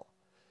will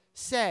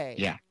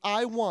say,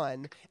 I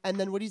won. And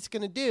then what he's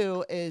going to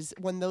do is,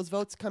 when those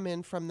votes come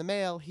in from the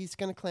mail, he's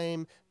going to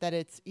claim that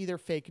it's either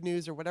fake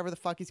news or whatever the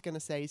fuck he's going to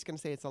say. He's going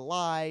to say it's a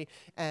lie.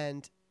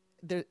 And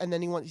then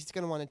he's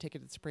going to want to take it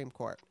to the Supreme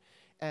Court.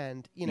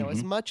 And,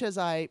 as much as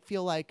I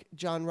feel like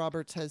John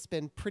Roberts has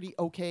been pretty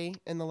okay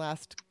in the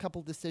last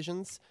couple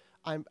decisions,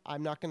 I'm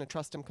not going to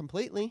trust him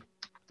completely.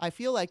 I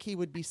feel like he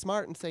would be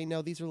smart and say,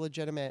 no, these are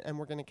legitimate and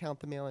we're going to count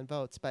the mail-in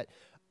votes. But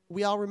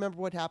we all remember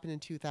what happened in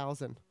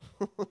 2000.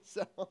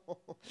 So,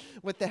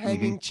 with the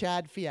hanging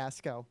Chad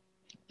fiasco.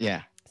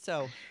 Yeah.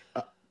 So,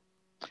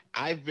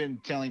 I've been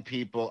telling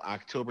people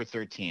October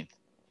 13th.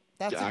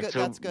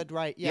 That's good,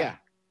 right? Yeah.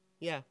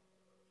 Yeah.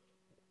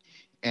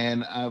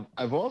 And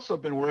I've also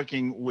been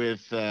working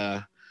with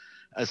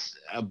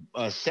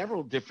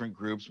several different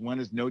groups. One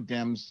is No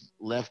Dems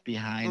Left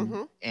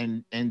Behind,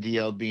 and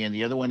NDLB, and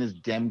the other one is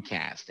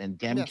Demcast. And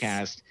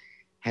Demcast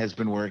has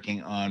been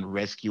working on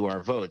Rescue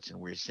Our Votes, and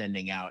we're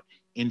sending out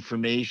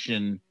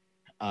information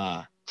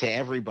to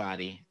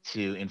everybody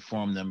to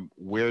inform them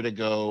where to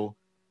go,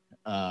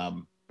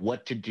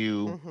 what to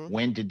do,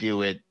 when to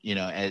do it,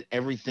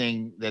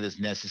 everything that is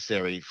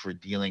necessary for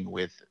dealing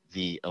with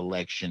the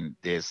election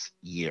this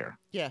year.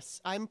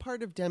 Yes, I'm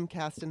part of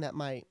Demcast in that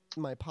my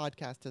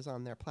podcast is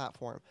on their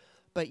platform.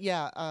 But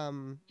yeah,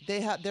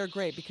 they're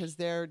great, because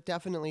they're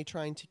definitely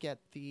trying to get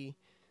the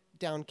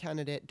down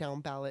candidate,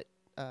 down ballot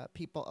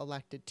people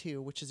elected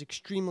too, which is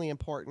extremely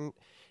important.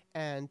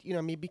 And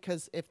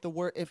because if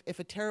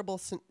a terrible,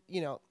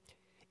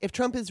 if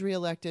Trump is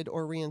reelected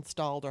or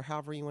reinstalled, or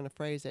however you want to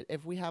phrase it,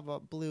 if we have a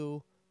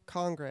blue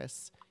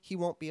Congress, he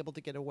won't be able to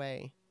get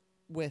away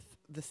with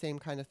the same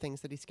kind of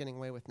things that he's getting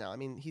away with now. I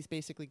mean, he's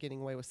basically getting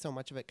away with so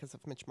much of it because of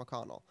Mitch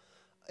McConnell.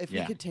 If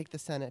we could take the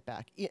Senate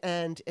back,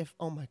 and if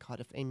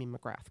Amy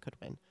McGrath could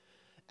win.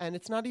 And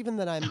it's not even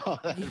that I'm... Oh,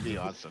 that would be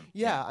awesome.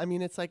 Yeah, I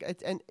mean, it's like...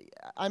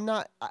 I'm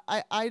not...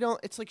 I don't...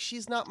 It's like,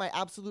 she's not my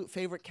absolute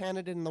favorite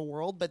candidate in the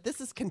world, but this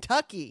is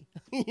Kentucky.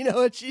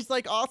 And she's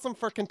like awesome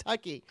for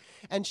Kentucky.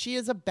 And she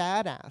is a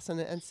badass.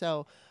 And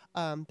so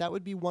that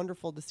would be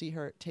wonderful to see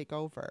her take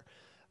over.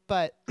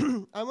 But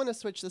I want to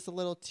switch this a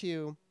little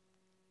to...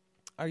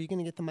 Are you going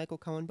to get the Michael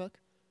Cohen book?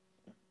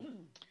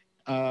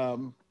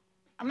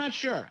 I'm not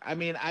sure. I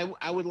mean,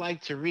 I would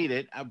like to read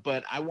it,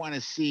 but I want to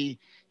see,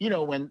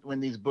 when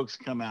these books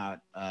come out,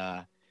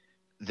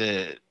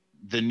 the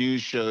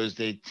news shows,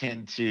 they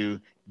tend to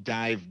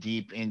dive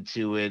deep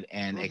into it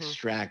and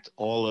extract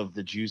all of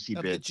the juicy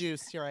bits. The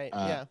juice, you're right.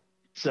 Yeah.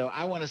 So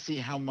I want to see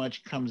how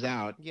much comes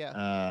out.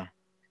 Yeah.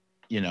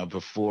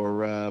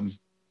 Before I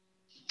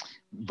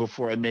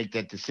make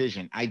that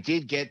decision. I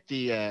did get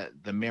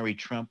the Mary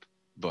Trump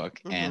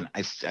book, and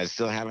I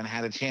still haven't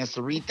had a chance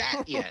to read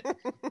that yet.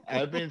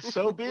 I've been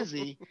so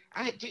busy.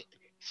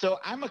 So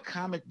I'm a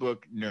comic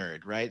book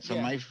nerd, right? So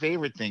my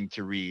favorite thing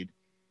to read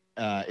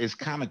is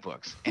comic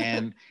books,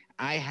 and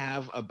I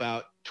have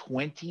about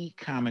 20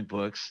 comic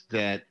books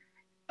that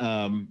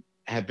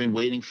have been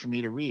waiting for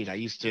me to read. I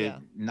used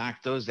to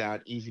knock those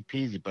out easy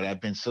peasy, but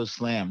I've been so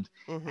slammed,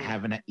 I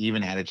haven't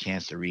even had a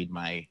chance to read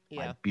my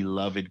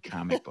beloved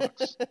comic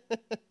books.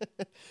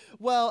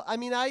 Well, I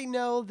mean, I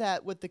know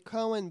that with the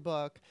Cohen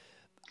book,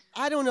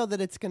 I don't know that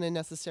it's going to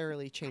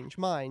necessarily change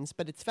minds,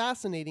 but it's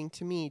fascinating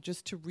to me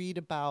just to read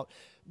about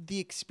the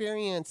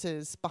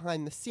experiences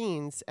behind the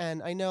scenes.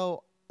 And I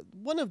know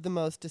one of the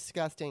most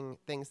disgusting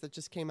things that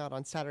just came out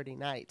on Saturday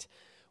night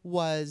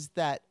was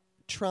that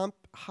Trump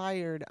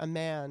hired a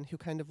man who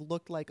kind of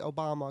looked like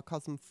Obama,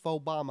 calls him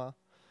Faux-Obama.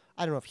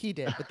 I don't know if he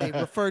did, but they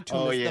referred to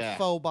him as the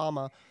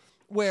Faux-Obama.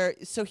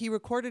 So he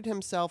recorded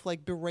himself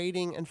like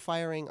berating and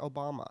firing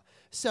Obama.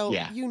 So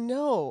you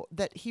know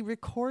that he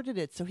recorded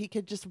it so he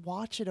could just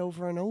watch it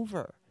over and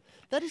over.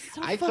 That is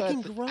so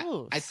fucking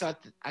gross. I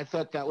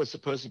thought that was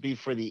supposed to be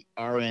for the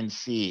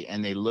RNC,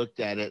 and they looked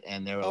at it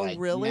and they were like,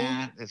 really?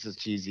 Nah, this is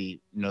cheesy.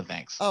 No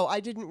thanks. Oh,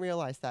 I didn't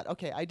realize that.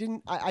 Okay, I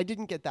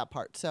didn't get that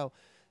part. So,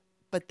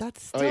 but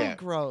that's still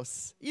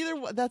gross.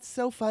 That's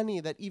so funny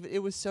that even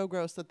it was so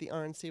gross that the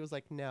RNC was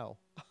like, no.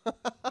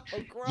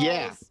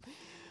 Gross.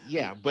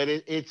 Yeah, but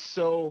it's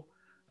so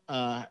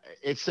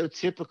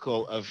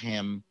typical of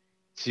him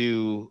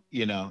to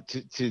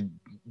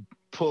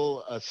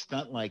pull a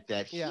stunt like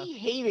that. Yeah. He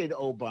hated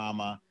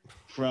Obama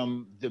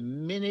from the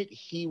minute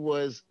he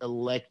was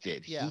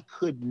elected. Yeah. He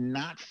could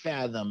not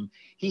fathom.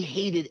 He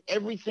hated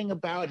everything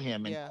about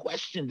him and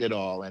questioned it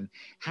all. And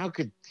how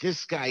could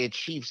this guy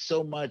achieve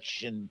so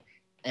much?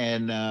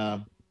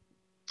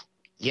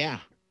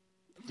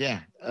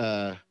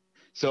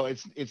 So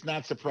it's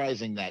not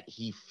surprising that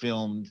he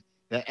filmed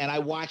that. And I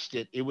watched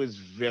it. It was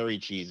very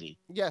cheesy.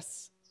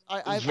 Yes.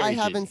 I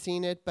haven't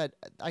seen it, but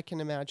I can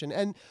imagine.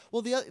 And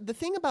well, the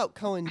thing about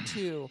Cohen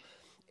too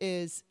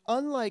is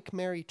unlike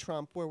Mary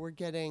Trump, where we're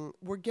getting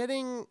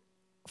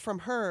from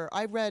her.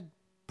 I read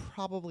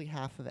probably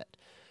half of it.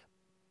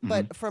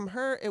 But from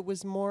her, it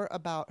was more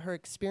about her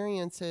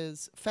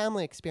experiences,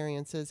 family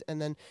experiences.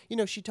 And then,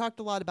 she talked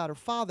a lot about her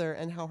father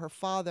and how her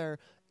father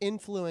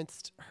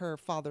influenced her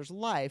father's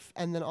life,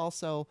 and then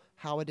also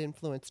how it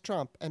influenced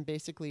Trump. And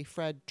basically,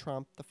 Fred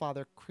Trump, the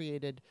father,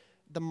 created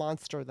the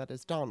monster that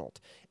is Donald.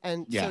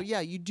 And so,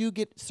 you do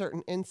get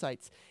certain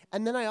insights.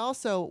 And then I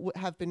also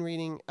have been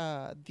reading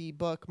the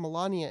book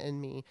Melania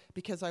and Me,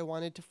 because I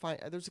wanted to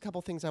there's a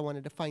couple things I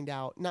wanted to find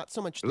out. Not so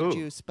much the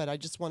juice, but I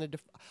just wanted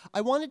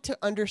to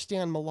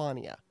understand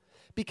Melania.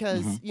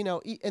 Because,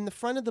 in the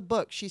front of the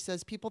book, she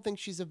says people think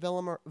she's a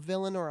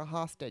villain or a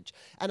hostage.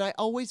 And I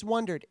always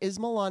wondered, is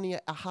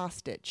Melania a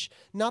hostage?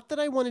 Not that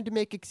I wanted to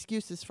make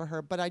excuses for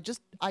her, but I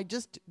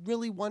just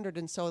really wondered.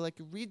 And so,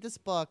 read this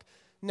book.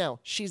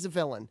 No, she's a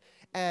villain.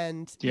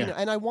 And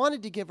and I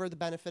wanted to give her the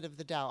benefit of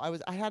the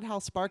doubt. I had Hal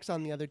Sparks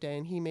on the other day,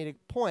 and he made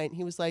a point.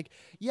 He was like,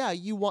 "Yeah,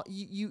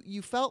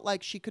 you felt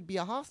like she could be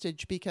a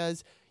hostage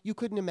because you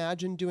couldn't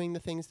imagine doing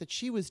the things that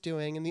she was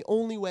doing, and the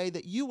only way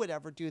that you would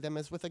ever do them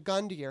is with a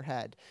gun to your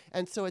head.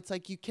 And so it's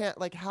like you can't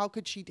how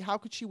could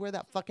she wear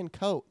that fucking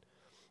coat?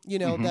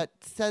 That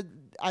said,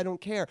 I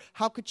don't care.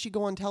 How could she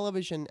go on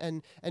television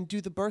and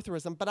do the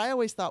birtherism?" But I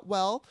always thought,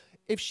 well,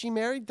 if she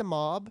married the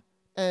mob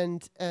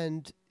and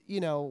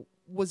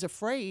was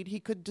afraid, he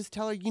could just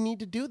tell her, you need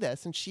to do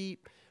this. And she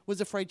was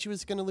afraid she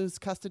was going to lose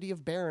custody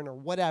of Barron or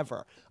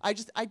whatever. I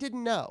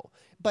didn't know.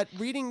 But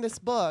reading this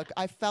book,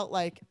 I felt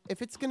like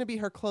if it's going to be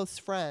her close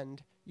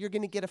friend, you're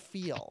going to get a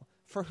feel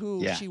for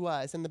who she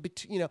was and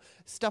the,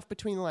 stuff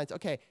between the lines.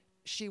 Okay,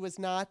 she was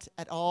not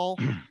at all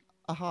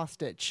a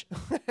hostage.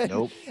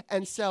 Nope.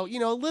 And so,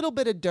 a little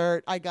bit of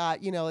dirt I got,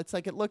 it's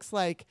like, it looks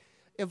like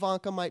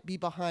Ivanka might be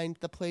behind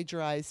the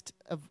plagiarized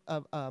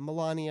of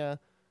Melania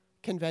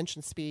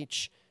convention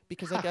speech,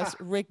 because I guess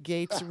Rick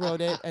Gates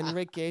wrote it, and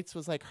Rick Gates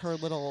was like her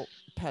little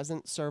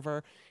peasant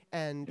server.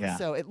 And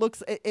so it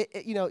looks,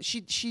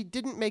 she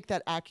didn't make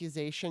that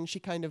accusation. She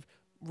kind of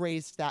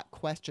raised that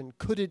question.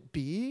 Could it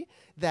be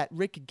that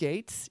Rick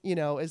Gates,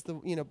 is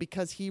the,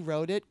 because he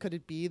wrote it, could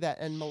it be that,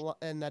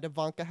 and that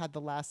Ivanka had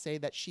the last say,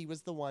 that she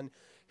was the one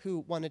who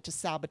wanted to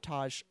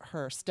sabotage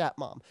her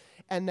stepmom?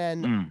 And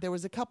then there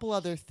was a couple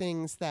other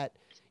things that,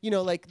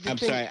 I'm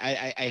sorry,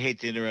 I hate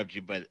to interrupt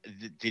you, but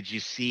did you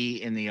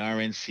see in the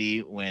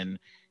RNC when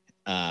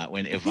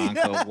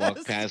Ivanka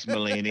walked past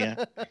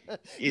Melania?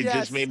 It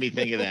just made me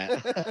think of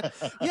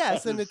that.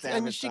 Yes, and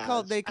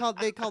they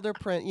called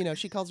her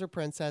she calls her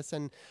princess,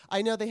 and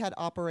I know they had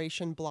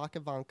Operation Block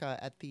Ivanka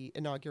at the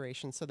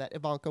inauguration so that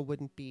Ivanka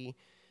wouldn't be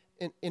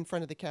in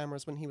front of the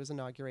cameras when he was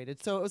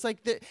inaugurated. So it was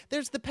like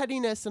there's the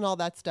pettiness and all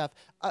that stuff.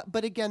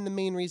 But again, the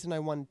main reason I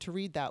wanted to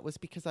read that was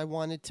because I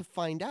wanted to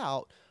find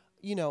out,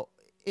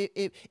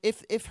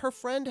 if her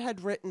friend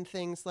had written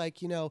things like,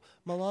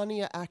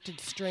 Melania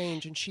acted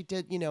strange and she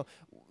did,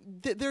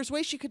 there's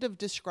ways she could have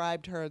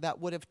described her that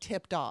would have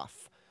tipped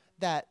off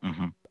that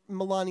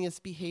Melania's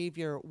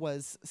behavior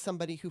was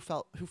somebody who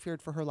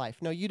feared for her life.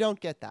 No, you don't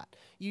get that.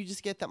 You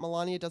just get that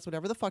Melania does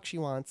whatever the fuck she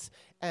wants,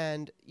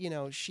 and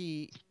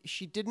she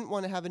didn't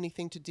want to have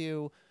anything to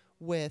do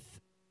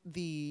with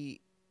the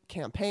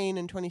campaign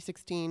in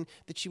 2016,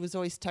 that she was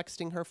always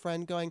texting her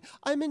friend going,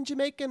 I'm in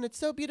Jamaica and it's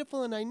so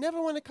beautiful and I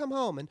never want to come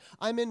home, and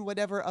I'm in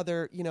whatever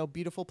other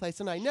beautiful place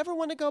and I never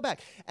want to go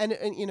back, and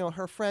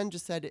her friend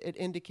just said it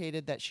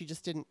indicated that she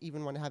just didn't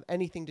even want to have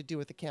anything to do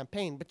with the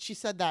campaign. But she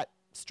said that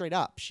straight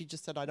up. She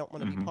just said, I don't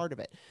want to be part of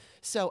it.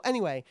 So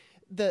anyway,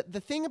 the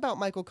thing about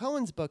Michael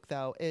Cohen's book,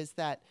 though, is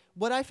that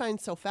what I find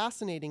so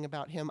fascinating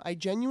about him, I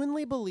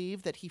genuinely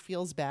believe that he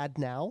feels bad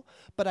now,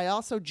 but I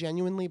also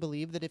genuinely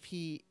believe that if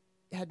he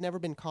had never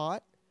been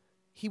caught,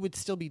 he would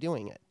still be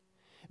doing it.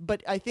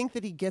 But I think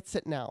that he gets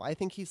it now. I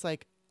think he's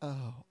like,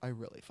 oh, I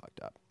really fucked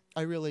up.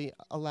 I really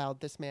allowed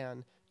this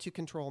man to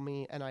control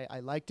me, and I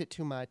liked it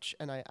too much,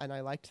 and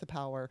I liked the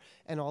power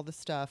and all the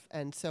stuff.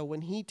 And so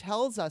when he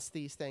tells us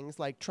these things,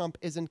 like Trump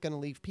isn't going to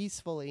leave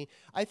peacefully,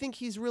 I think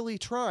he's really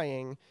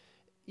trying,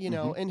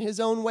 in his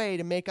own way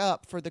to make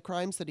up for the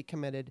crimes that he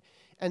committed.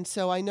 And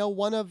so I know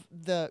one of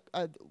the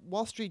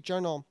Wall Street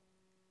Journal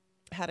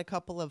had a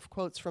couple of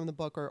quotes from the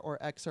book or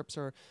excerpts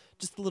or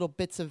just little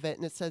bits of it.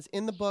 And it says,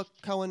 in the book,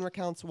 Cohen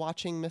recounts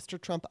watching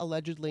Mr. Trump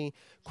allegedly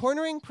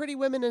cornering pretty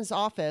women in his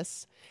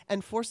office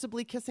and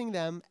forcibly kissing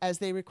them as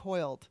they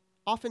recoiled,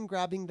 often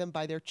grabbing them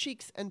by their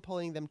cheeks and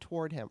pulling them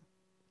toward him.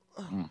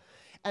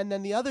 And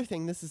then the other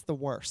thing, this is the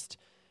worst.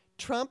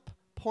 Trump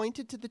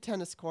pointed to the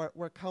tennis court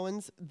where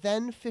Cohen's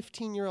then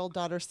 15-year-old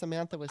daughter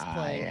Samantha was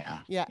playing.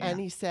 And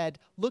he said,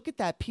 look at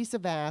that piece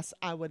of ass.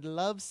 I would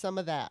love some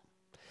of that.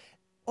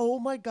 Oh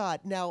my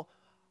God. Now,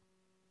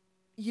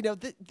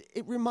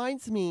 it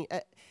reminds me,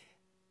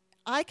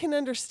 I can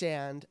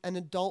understand an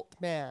adult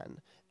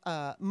man.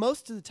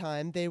 Most of the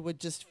time, they would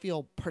just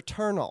feel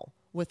paternal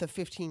with a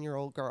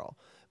 15-year-old girl.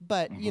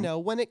 But,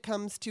 when it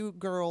comes to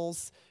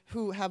girls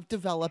who have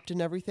developed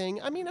and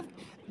everything, I mean,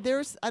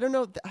 I don't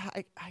know,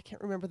 I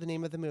can't remember the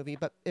name of the movie,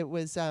 but it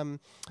was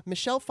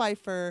Michelle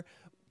Pfeiffer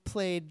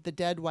played the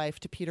dead wife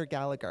to Peter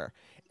Gallagher.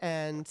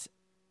 And,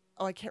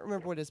 I can't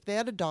remember what it is. They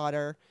had a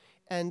daughter.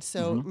 And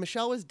so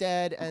Michelle was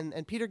dead,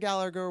 and Peter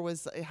Gallagher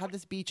had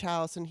this beach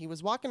house, and he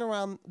was walking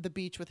around the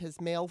beach with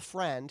his male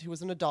friend, who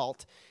was an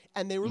adult,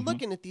 and they were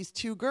looking at these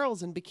two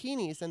girls in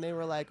bikinis, and they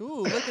were like,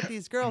 "Ooh, look at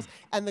these girls!"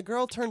 And the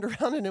girl turned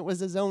around, and it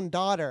was his own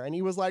daughter, and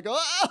he was like,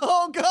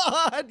 "Oh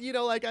God!"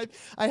 Like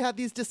I had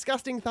these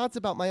disgusting thoughts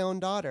about my own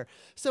daughter.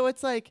 So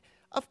it's like,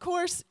 of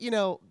course,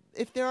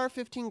 if there are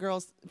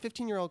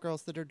 15-year-old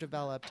girls that are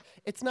developed,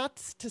 it's not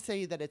to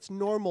say that it's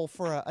normal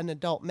for an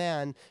adult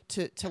man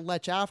to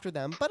lech after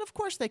them. But of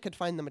course they could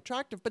find them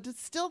attractive. But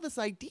it's still this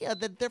idea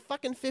that they're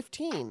fucking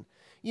 15,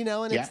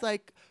 and it's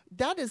like,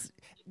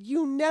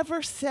 you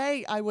never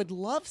say I would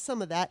love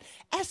some of that,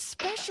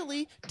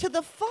 especially to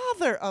the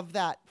father of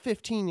that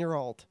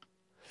 15-year-old.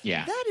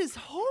 Yeah. That is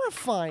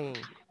horrifying.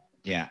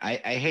 Yeah. I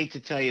hate to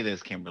tell you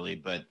this, Kimberly,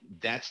 but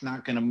that's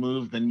not going to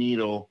move the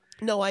needle.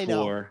 No, I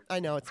know. I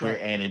know it's for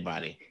not.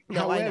 anybody.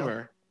 No,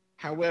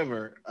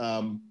 However,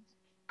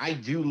 I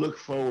do look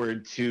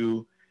forward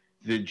to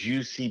the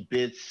juicy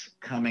bits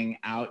coming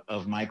out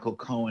of Michael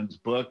Cohen's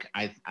book.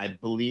 I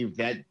believe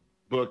that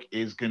book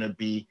is going to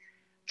be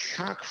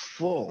chock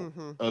full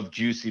of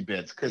juicy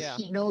bits because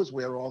he knows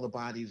where all the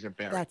bodies are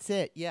buried. That's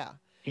it. Yeah.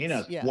 He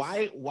knows. Yes.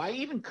 Why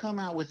even come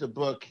out with a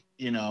book,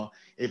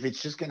 if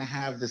it's just going to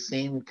have the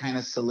same kind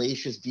of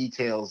salacious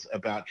details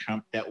about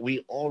Trump that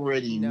we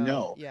already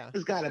know? Yeah.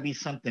 There's got to be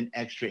something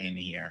extra in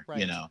here,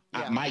 right.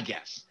 My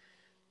guess.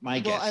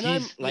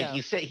 He's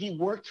you said, he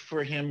worked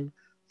for him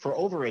for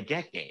over a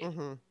decade,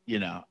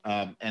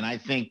 and I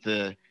think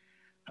the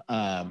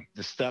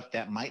stuff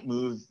that might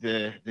move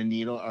the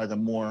needle are the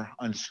more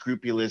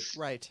unscrupulous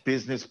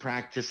business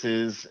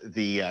practices,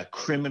 the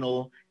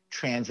criminal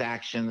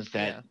transactions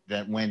that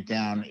went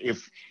down.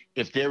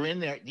 If they're in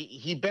there,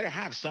 he better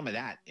have some of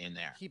that in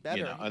there. He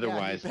better.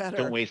 Otherwise,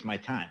 don't waste my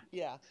time.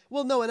 Yeah.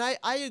 Well, no, and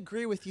I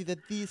agree with you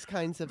that these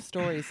kinds of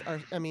stories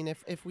are. I mean,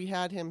 if we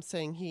had him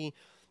saying he,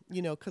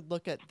 could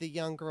look at the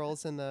young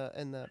girls in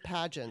the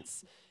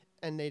pageants,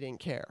 and they didn't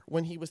care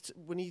when he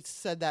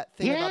said that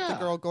thing about the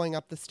girl going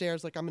up the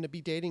stairs, like, I'm going to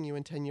be dating you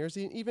in 10 years.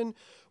 Even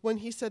when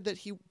he said that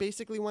he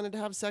basically wanted to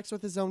have sex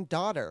with his own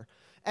daughter.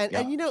 And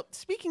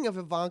speaking of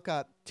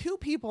Ivanka, two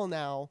people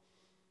now,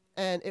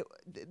 and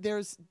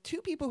there's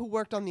two people who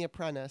worked on The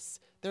Apprentice.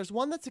 There's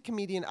one that's a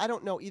comedian. I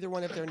don't know either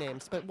one of their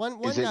names, but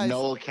one is it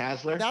Noel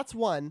Casler? That's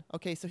one.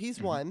 Okay, so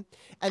he's one.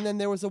 And then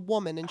there was a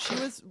woman, and she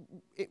was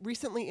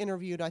recently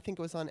interviewed. I think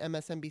it was on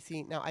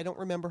MSNBC. Now, I don't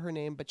remember her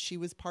name, but she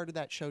was part of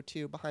that show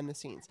too, behind the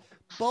scenes.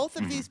 Both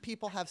of these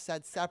people have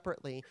said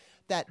separately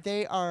that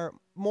they are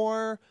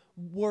more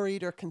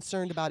worried or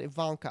concerned about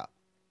Ivanka.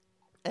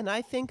 And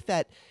I think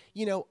that,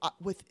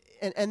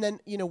 and then,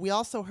 we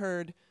also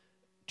heard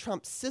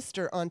Trump's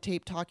sister on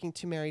tape talking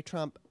to Mary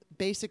Trump,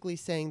 basically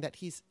saying that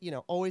he's,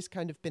 always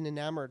kind of been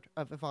enamored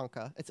of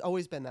Ivanka. It's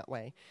always been that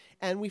way.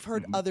 And we've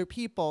heard other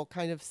people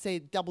kind of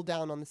double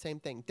down on the same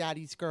thing,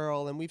 daddy's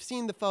girl. And we've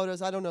seen the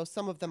photos. I don't know,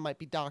 some of them might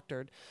be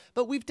doctored,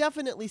 but we've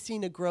definitely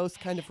seen a gross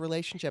kind of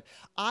relationship.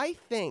 I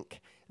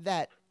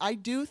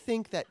do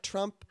think that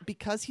Trump,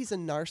 because he's a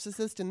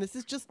narcissist, and this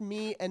is just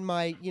me and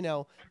my,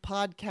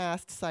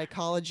 podcast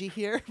psychology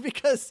here,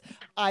 because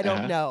I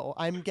don't know,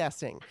 I'm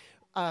guessing.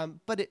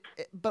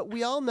 But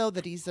we all know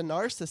that he's a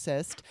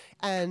narcissist,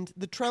 and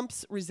the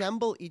Trumps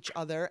resemble each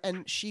other,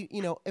 and she,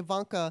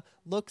 Ivanka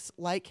looks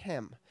like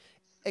him,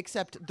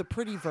 except the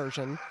pretty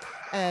version.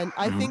 And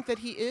I think that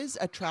he is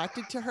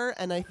attracted to her,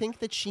 and I think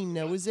that she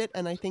knows it,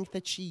 and I think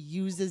that she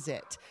uses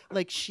it.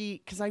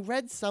 Because I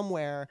read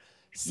somewhere,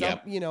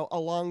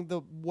 along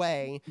the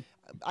way,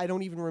 I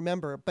don't even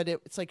remember, but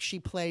it's like she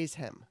plays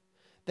him,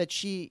 that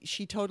she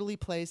totally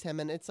plays him,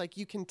 and it's like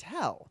you can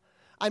tell.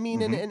 I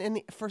mean,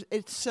 and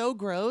it's so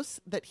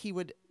gross that he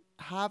would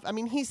have. I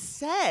mean, he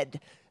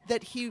said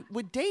that he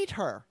would date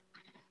her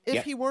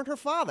if he weren't her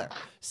father.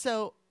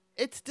 So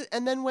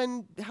and then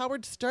when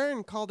Howard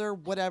Stern called her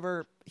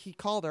whatever he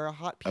called her, a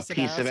hot piece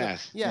of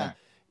ass. Yeah,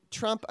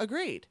 Trump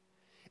agreed,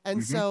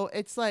 and so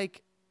it's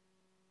like,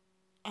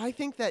 I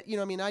think that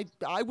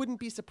I wouldn't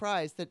be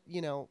surprised that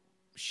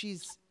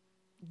she's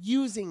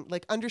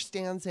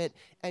understands it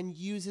and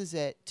uses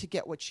it to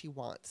get what she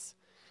wants.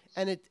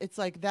 And it's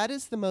like, that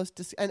is the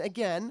most, and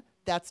again,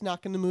 that's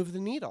not going to move the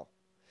needle.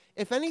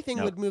 If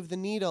anything would move the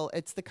needle,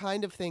 it's the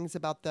kind of things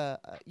about the,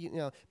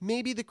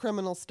 maybe the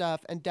criminal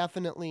stuff, and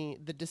definitely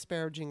the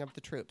disparaging of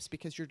the troops,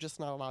 because you're just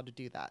not allowed to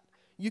do that.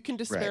 You can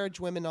disparage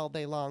women all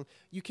day long.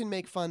 You can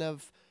make fun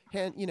of,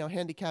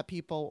 handicapped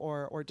people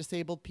or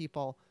disabled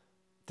people.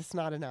 That's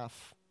not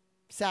enough.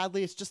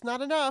 Sadly, it's just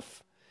not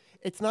enough.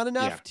 It's not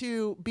enough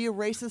to be a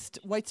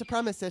racist white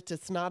supremacist.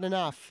 It's not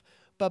enough.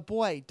 But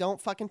boy,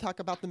 don't fucking talk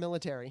about the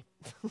military,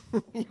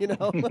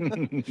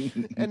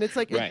 And it's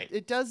like,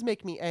 it does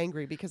make me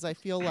angry, because I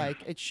feel like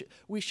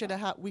we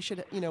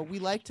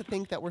like to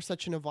think that we're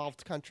such an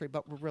evolved country,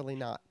 but we're really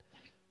not.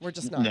 We're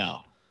just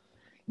not.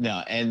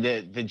 No. And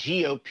the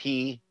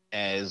GOP,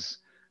 as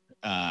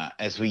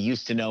as we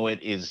used to know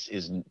it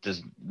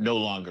does no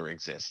longer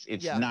exist.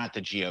 It's not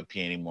the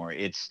GOP anymore.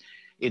 It's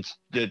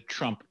the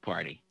Trump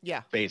party,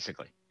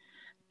 basically.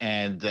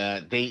 And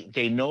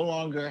they no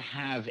longer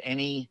have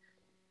any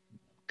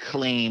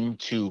claim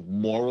to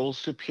moral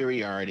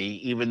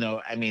superiority, even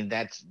though, I mean,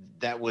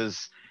 that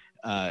was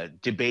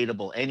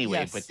debatable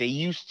anyway. But they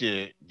used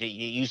to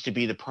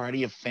be the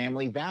party of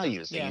family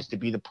values. They used to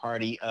be the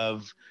party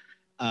of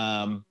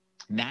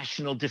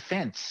national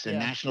defense and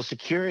national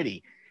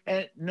security.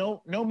 And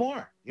no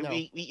more. No.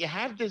 You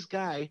have this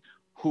guy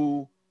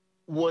who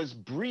was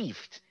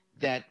briefed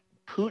that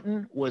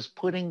Putin was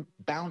putting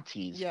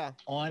bounties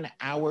on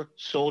our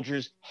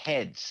soldiers'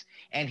 heads,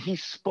 and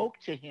he's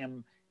spoken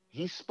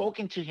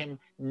to him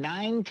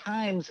 9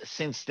 times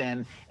since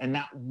then, and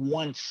not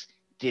once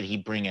did he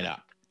bring it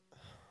up.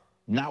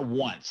 Not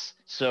once.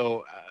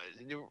 So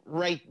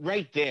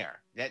right there,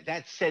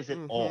 that says it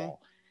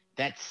all.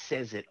 That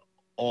says it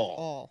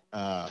all.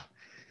 And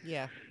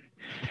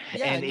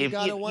if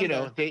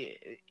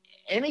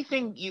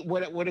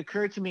what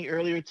occurred to me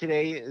earlier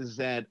today is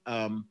that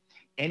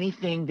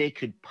anything they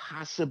could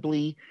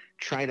possibly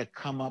try to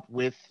come up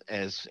with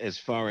as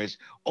far as,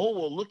 oh,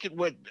 well, look at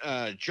what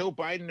Joe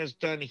Biden has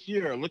done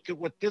here. Look at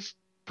what this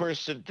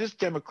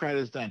Democrat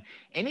has done.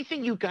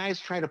 Anything you guys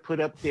try to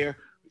put up there,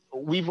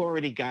 we've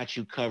already got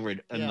you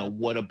covered in the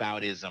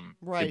whataboutism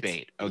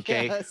debate.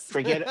 Okay,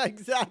 forget it.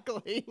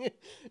 Exactly.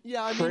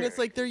 I mean, it's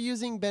like they're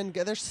using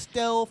they're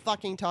still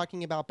fucking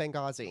talking about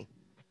Benghazi.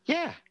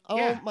 Yeah.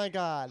 Oh my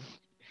God.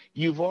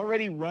 You've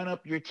already run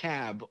up your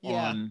tab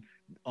on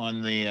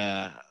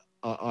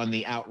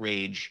the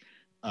outrage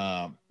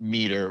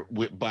meter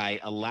by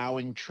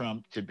allowing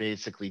Trump to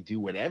basically do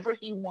whatever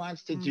he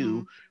wants to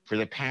do for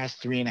the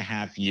past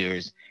 3.5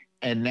 years.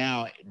 And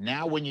now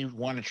when you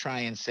want to try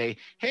and say,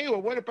 hey,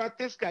 well, what about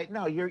this guy?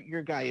 No,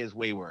 your guy is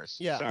way worse.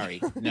 Yeah.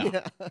 Sorry. No,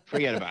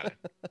 forget about it.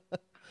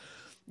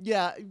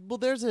 Yeah. Well,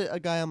 there's a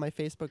guy on my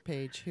Facebook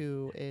page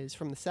who is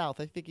from the South.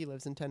 I think he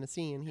lives in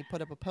Tennessee. And he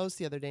put up a post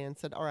the other day and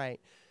said, all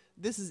right,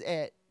 this is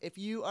it. If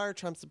you are a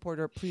Trump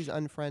supporter, please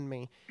unfriend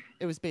me.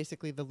 It was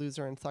basically the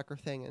loser and sucker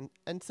thing.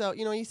 And so,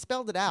 he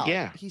spelled it out.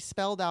 Yeah. He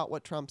spelled out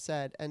what Trump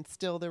said. And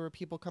still there were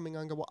people coming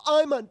on and go, well,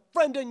 I'm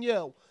unfriending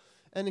you.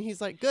 And he's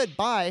like, good,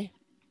 bye.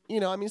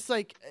 It's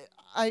like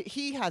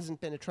he hasn't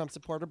been a Trump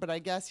supporter, but I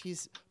guess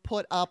he's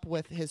put up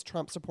with his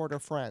Trump supporter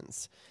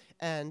friends.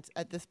 And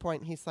at this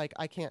point, he's like,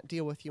 I can't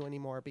deal with you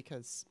anymore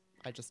because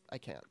I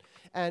can't.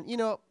 And,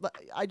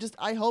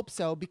 I hope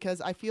so,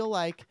 because I feel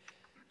like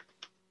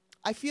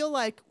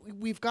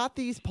we've got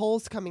these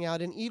polls coming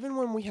out, and even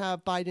when we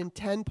have Biden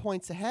 10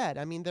 points ahead,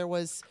 I mean, there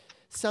was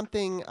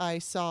something I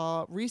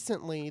saw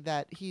recently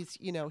that he's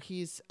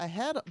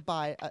ahead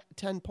by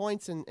 10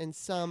 points in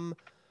some,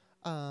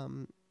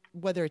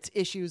 whether it's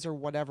issues or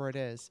whatever it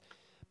is.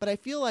 But I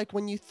feel like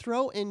when you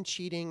throw in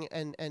cheating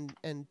and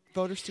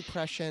voter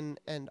suppression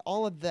and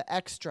all of the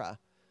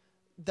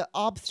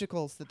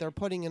obstacles that they're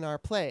putting in our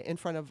play in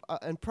front of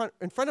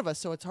us,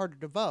 so it's harder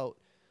to vote,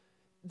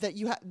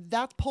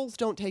 that polls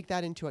don't take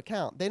that into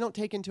account. They don't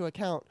take into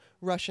account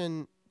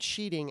Russian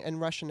cheating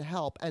and Russian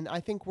help. And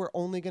I think we're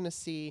only going to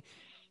see,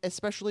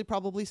 especially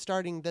probably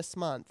starting this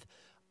month,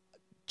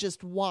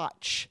 just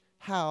watch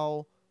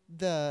how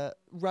the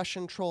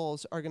Russian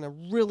trolls are going to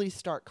really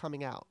start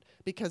coming out,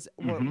 because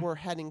we're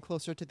heading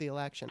closer to the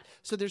election.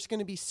 So there's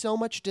going to be so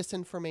much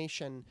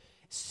disinformation,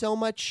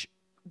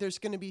 there's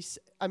going to be,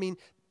 I mean,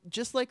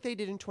 just like they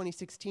did in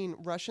 2016,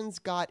 Russians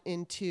got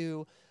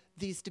into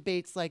these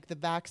debates like the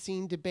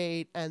vaccine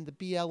debate and the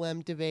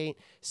BLM debate.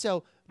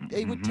 So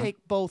they would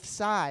take both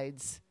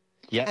sides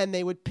and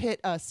they would pit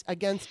us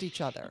against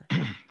each other.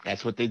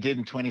 That's what they did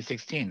in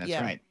 2016. That's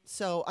right.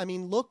 So, I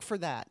mean, look for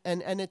that.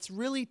 And it's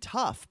really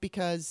tough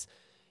because,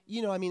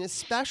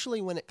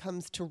 especially when it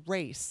comes to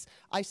race.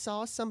 I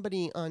saw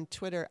somebody on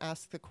Twitter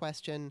ask the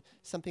question,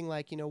 something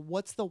like,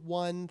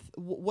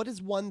 what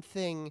is one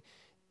thing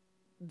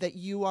that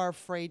you are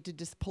afraid to,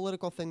 this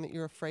political thing that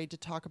you're afraid to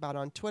talk about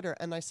on Twitter?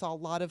 And I saw a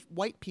lot of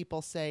white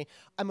people say,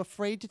 I'm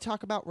afraid to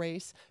talk about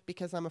race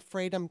because I'm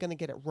afraid I'm going to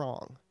get it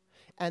wrong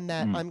and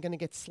that I'm going to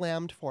get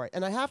slammed for it.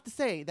 And I have to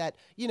say that,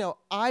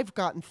 I've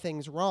gotten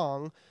things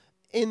wrong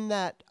in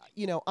that,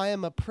 I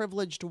am a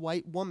privileged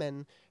white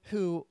woman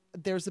who,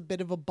 there's a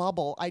bit of a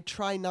bubble. I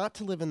try not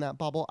to live in that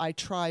bubble. I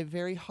try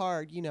very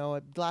hard.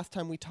 Last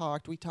time we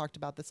talked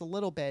about this a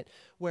little bit,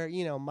 where,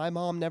 my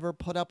mom never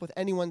put up with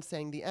anyone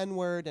saying the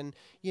N-word. And,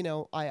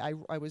 I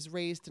was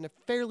raised in a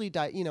fairly,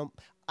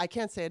 I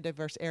can't say a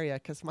diverse area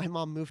because my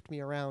mom moved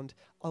me around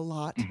a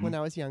lot when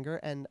I was younger.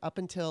 And up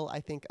until, I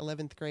think,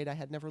 11th grade, I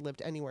had never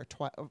lived anywhere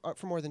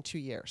for more than 2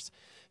 years.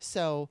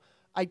 So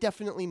I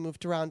definitely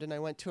moved around and I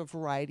went to a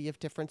variety of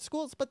different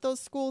schools, but those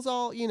schools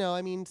all,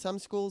 some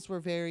schools were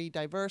very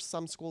diverse,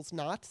 some schools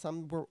not,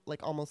 some were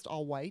like almost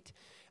all white.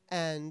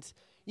 And,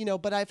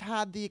 but I've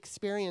had the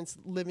experience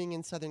living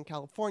in Southern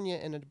California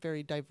in a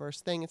very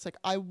diverse thing. It's like,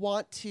 I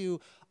want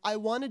to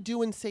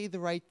do and say the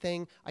right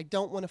thing. I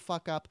don't want to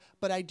fuck up,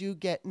 but I do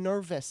get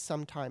nervous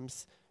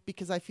sometimes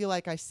because I feel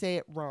like I say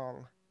it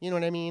wrong. You know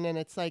what I mean? And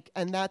it's like,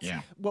 and that's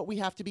what we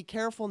have to be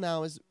careful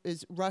now is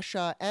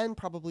Russia and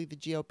probably the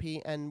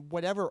GOP and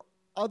whatever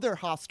other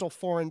hostile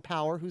foreign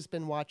power who's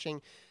been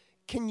watching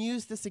can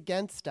use this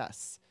against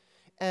us.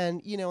 And,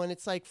 you know, and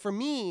it's like, for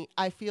me,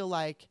 I feel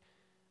like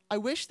I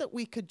wish that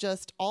we could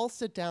just all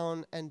sit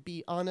down and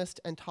be honest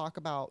and talk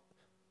about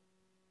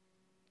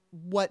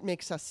what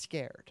makes us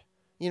scared.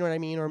 You know what I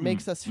mean? Or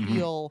makes us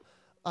feel...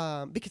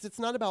 because it's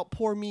not about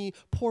poor me,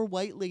 poor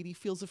white lady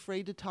feels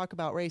afraid to talk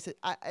about race.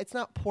 It's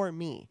not poor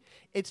me.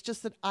 It's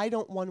just that I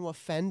don't want to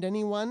offend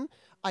anyone.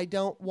 I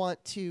don't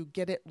want to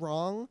get it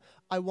wrong.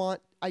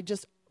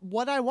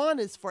 What I want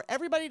is for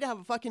everybody to have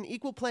a fucking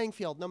equal playing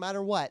field, no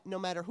matter what, no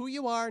matter who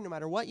you are, no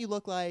matter what you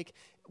look like,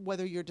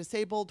 whether you're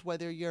disabled,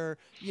 whether you're,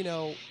 you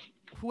know,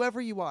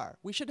 whoever you are.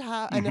 We should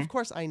have, and of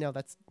course I know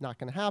that's not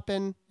going to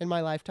happen in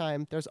my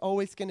lifetime. There's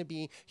always going to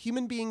be,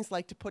 human beings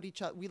like to put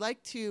each other, we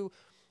like to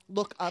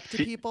look up to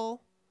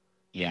people.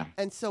 Yeah.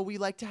 And so we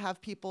like to have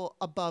people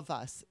above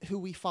us who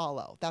we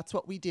follow. That's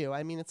what we do.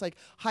 I mean, it's like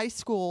high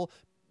school,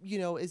 you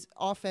know, is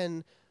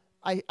often,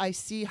 I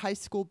see high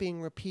school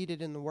being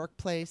repeated in the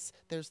workplace.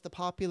 There's the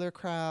popular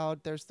crowd.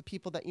 There's the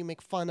people that you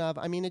make fun of.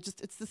 I mean, it's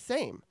the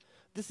same.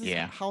 This is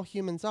how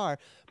humans are.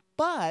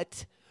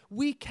 But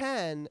we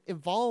can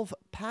evolve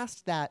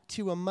past that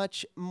to a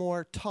much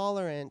more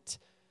tolerant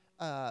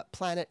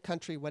planet,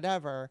 country,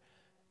 whatever.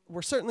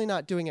 We're certainly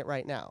not doing it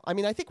right now. I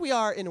mean, I think we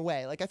are in a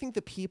way. Like, I think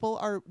the people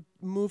are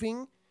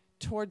moving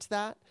towards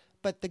that,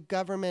 but the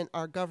government,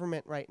 our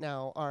government right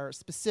now,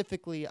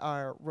 specifically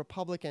our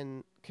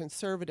Republican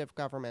conservative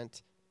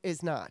government,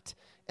 is not.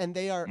 And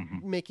they are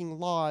making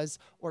laws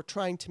or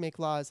trying to make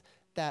laws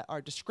that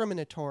are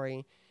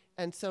discriminatory.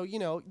 And so, you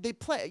know, they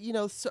play, you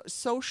know,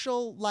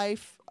 social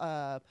life,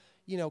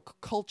 you know,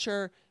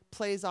 culture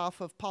plays off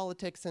of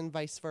politics and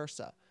vice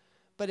versa.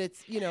 But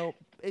it's, you know,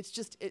 it's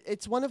just,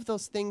 it's one of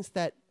those things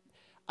that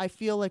I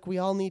feel like we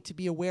all need to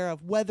be aware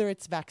of, whether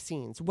it's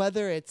vaccines,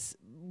 whether it's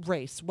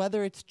race,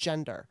 whether it's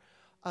gender.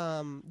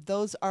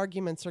 Those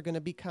arguments are going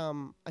to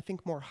become, I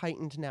think, more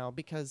heightened now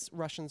because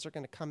Russians are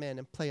going to come in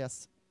and play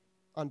us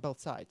on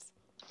both sides.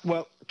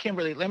 Well,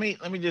 Kimberly, let me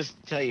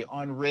just tell you,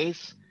 on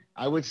race,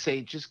 I would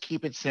say just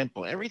keep it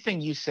simple.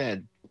 Everything you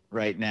said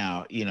right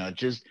now, you know,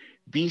 just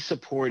be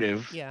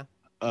supportive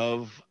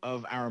of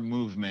our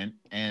movement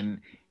and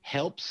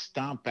help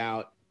stomp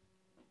out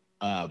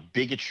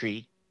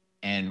bigotry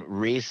and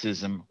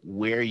racism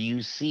where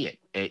you see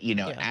it, you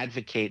know,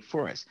 advocate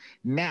for us.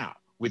 Now,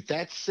 with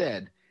that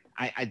said,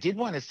 I did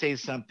want to say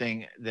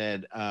something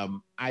that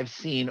I've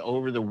seen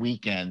over the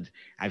weekend.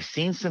 I've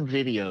seen some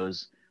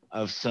videos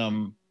of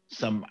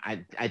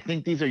I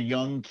think these are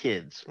young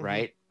kids,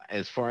 right?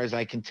 As far as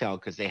I can tell,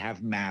 because they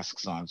have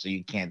masks on, so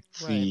you can't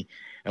see. Right.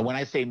 And when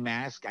I say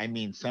mask, I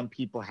mean some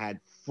people had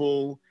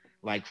full,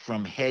 like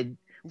from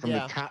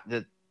the top,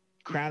 the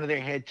crown of their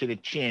head to the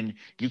chin,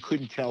 you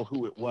couldn't tell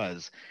who it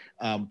was.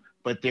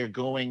 But they're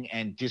going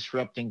and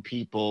disrupting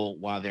people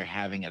while they're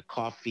having a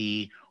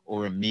coffee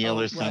or a meal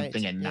or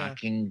something and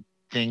knocking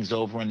things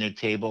over on their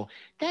table.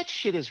 That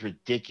shit is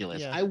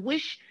ridiculous. I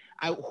wish,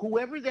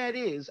 whoever that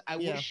is, I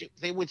wish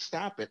they would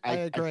stop it. I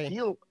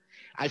agree.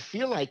 I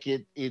feel like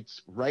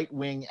it's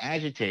right-wing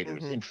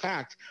agitators. In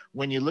fact,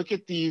 when you look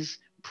at these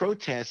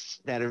protests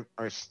that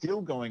are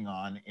still going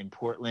on in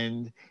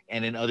Portland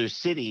and in other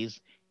cities,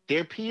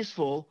 they're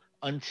peaceful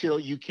until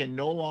you can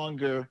no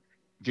longer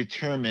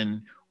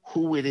determine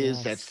who it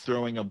is that's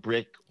throwing a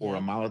brick or a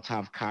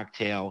Molotov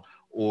cocktail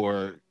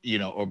or, you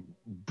know, or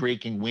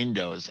breaking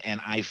windows. And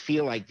I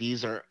feel like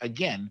these are,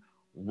 again,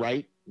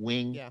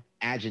 right-wing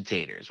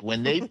agitators.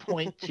 When they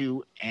point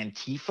to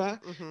Antifa,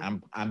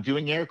 I'm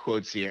doing air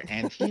quotes here,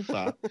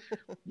 Antifa,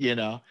 you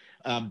know,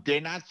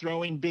 they're not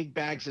throwing big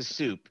bags of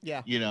soup,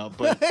 you know,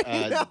 but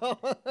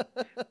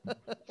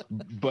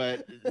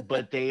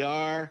they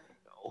are,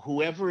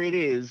 whoever it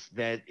is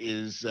that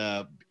is,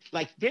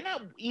 like, they're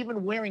not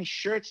even wearing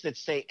shirts that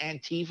say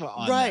Antifa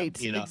on them,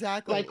 you know?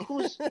 Exactly. Like,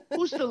 who's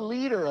the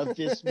leader of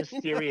this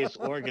mysterious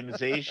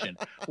organization?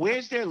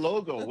 Where's their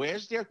logo?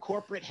 Where's their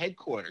corporate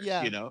headquarters?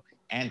 You know,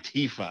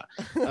 Antifa.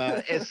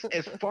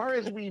 As far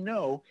as we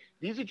know,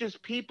 these are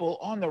just people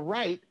on the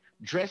right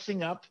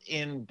dressing up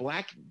in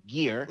black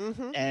gear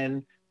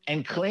and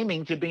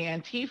claiming to be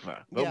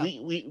Antifa. But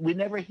we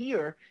never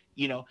hear,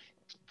 you know,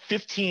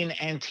 15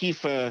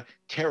 Antifa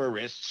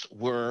terrorists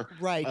were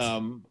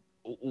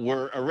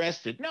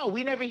arrested. No,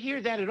 we never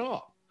hear that at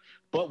all.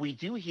 But we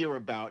do hear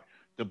about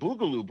the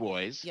Boogaloo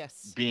Boys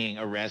being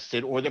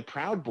arrested, or the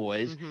Proud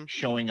Boys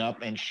showing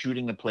up and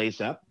shooting the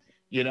place up.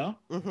 You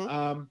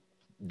know,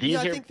 these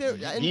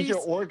are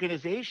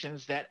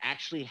organizations that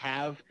actually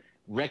have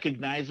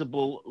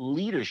recognizable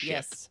leadership.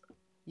 Yes.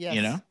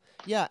 You know.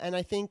 Yeah, and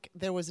I think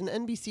there was an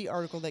NBC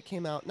article that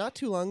came out not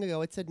too long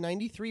ago. It said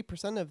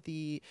 93% of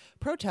the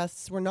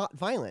protests were not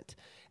violent.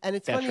 And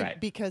it's funny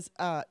because,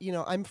 you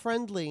know, I'm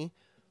friendly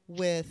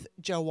with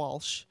Joe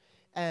Walsh,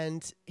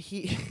 and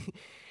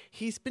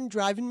he's been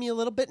driving me a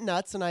little bit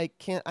nuts, and I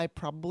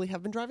probably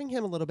have been driving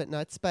him a little bit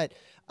nuts, but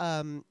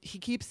he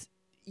keeps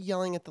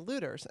yelling at the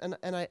looters. And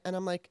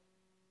I'm like,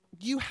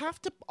 you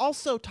have to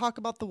also talk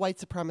about the white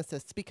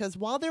supremacists, because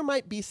while there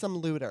might be some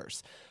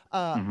looters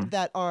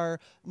that are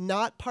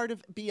not part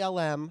of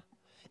BLM,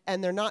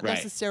 and they're not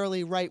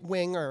necessarily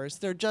right-wingers,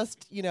 they're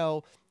just,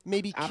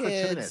 maybe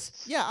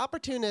kids. Yeah,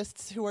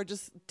 opportunists who are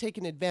just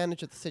taking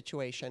advantage of the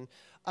situation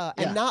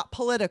and not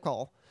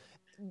political,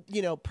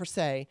 per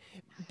se.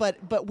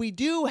 But we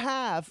do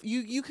have,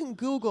 you can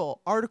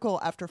Google article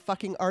after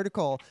fucking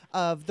article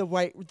of the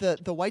white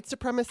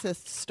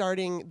supremacists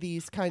starting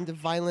these kinds of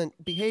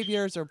violent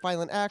behaviors or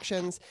violent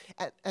actions,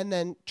 and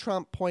then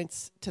Trump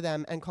points to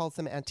them and calls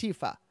them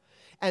Antifa.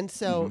 And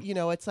so,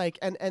 it's like,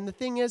 and the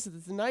thing is,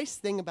 the nice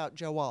thing about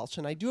Joe Walsh,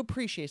 and I do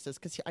appreciate this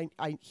because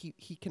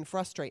he can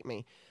frustrate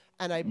me.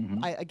 And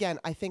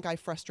I think I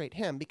frustrate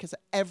him, because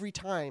every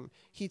time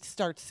he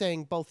starts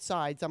saying both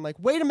sides, I'm like,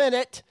 wait a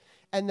minute.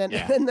 And then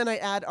and then I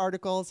add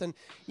articles, and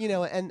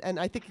and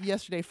I think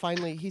yesterday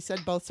finally he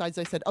said both sides.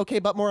 I said, okay,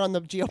 but more on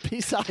the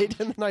GOP side,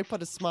 and then I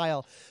put a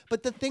smile.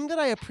 But the thing that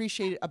I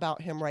appreciate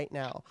about him right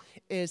now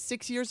is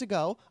 6 years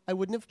ago I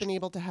wouldn't have been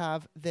able to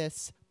have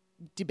this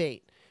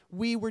debate.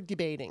 We were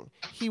debating.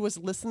 He was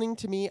listening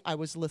to me. I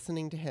was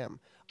listening to him.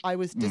 I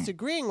was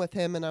disagreeing with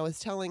him, and I was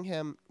telling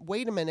him,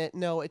 wait a minute,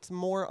 no, it's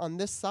more on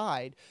this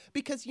side.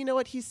 Because you know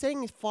what? He's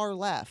saying far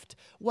left.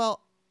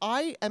 Well,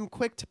 I am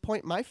quick to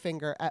point my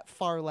finger at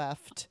far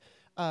left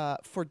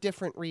for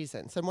different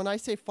reasons. And when I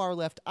say far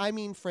left, I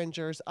mean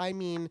fringers. I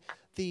mean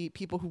the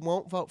people who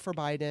won't vote for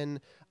Biden.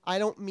 I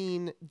don't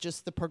mean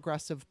just the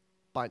progressive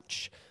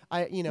bunch.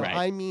 I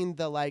mean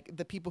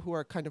the people who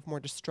are kind of more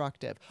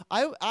destructive.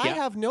 I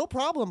have no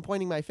problem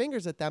pointing my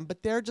fingers at them,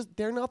 but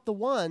they're not the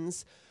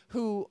ones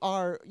who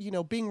are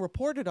being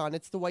reported on.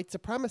 It's the white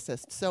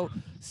supremacists. So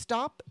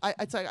stop.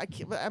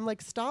 I'm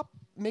like, stop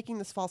making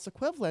this false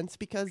equivalence,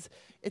 because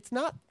it's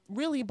not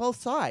really both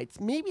sides.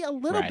 Maybe a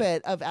little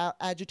bit of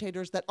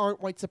agitators that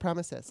aren't white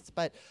supremacists,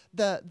 but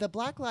the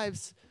Black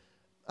Lives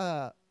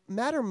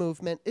Matter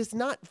movement is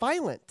not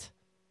violent.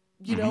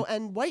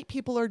 And white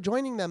people are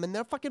joining them, and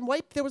they're fucking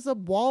white. There was a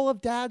wall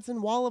of dads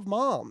and wall of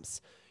moms,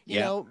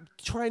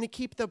 trying to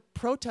keep the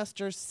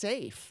protesters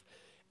safe.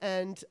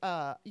 And,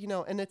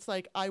 and it's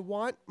like, I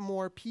want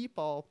more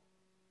people,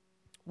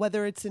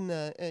 whether it's in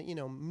the,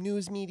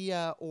 news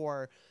media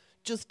or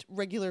just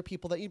regular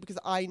people because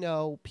I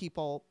know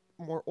people,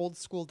 more old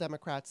school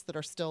Democrats, that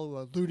are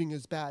still looting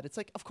is bad. It's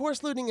like, of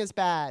course looting is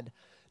bad.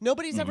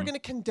 Nobody's ever going to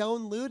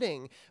condone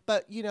looting,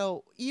 but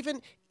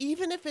even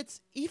if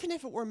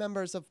it were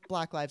members of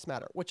Black Lives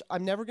Matter, which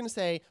I'm never going to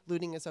say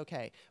looting is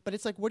okay, but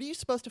it's like, what are you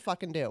supposed to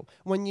fucking do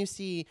when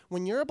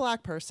you're a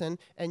black person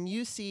and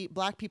you see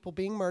black people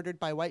being murdered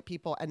by white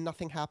people and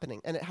nothing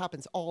happening, and it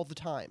happens all the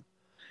time?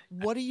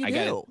 What do you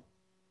do?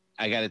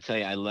 I got to tell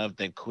you, I loved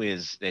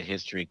the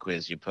history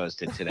quiz you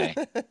posted today.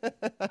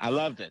 I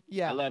loved it.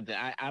 Yeah, I loved it.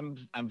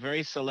 I'm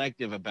very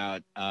selective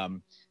about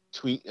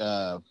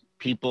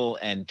people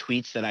and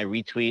tweets that I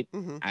retweet.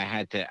 I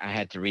had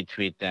to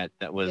retweet that.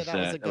 That was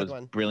a good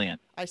one.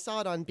 Brilliant. I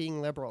saw it on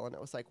Being Liberal, and it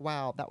was like,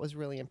 wow, that was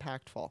really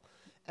impactful.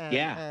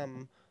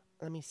 And,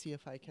 let me see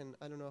if I can.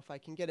 I don't know if I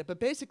can get it, but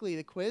basically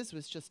the quiz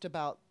was just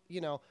about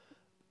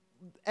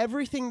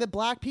everything that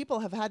black people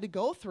have had to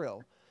go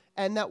through,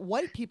 and that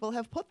white people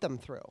have put them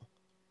through.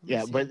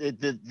 Yeah, but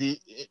the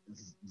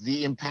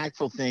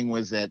impactful thing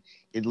was that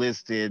it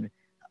listed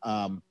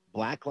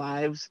Black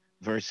lives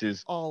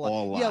versus all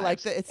lives. Yeah, like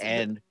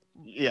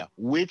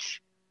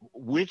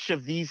which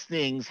of these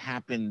things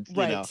happened?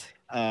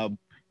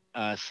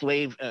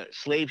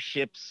 Slave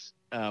ships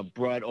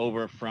brought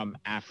over from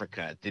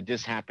Africa. Did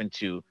this happen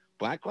to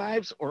Black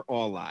lives or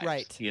all lives?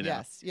 Right.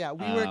 Yes. Yeah.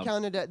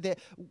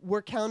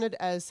 We're counted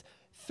as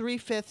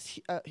 3/5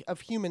 of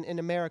human in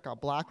America.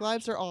 Black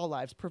lives are all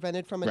lives.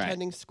 Prevented from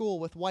attending school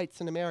with whites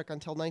in America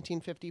until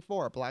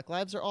 1954. Black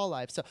lives are all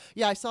lives. So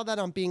yeah, I saw that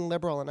on Being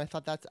Liberal, and I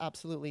thought that's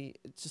absolutely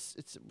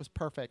it was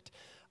perfect.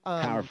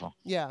 Powerful.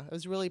 Yeah, it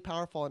was really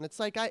powerful, and it's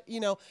like and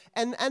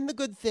the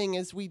good thing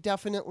is we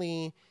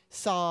definitely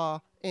saw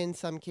in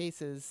some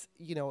cases,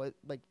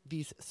 like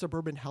these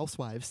suburban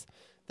housewives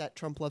that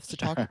Trump loves to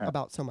talk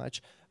about so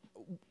much,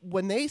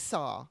 when they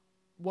saw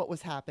what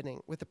was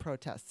happening with the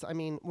protests. I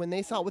mean, when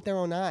they saw it with their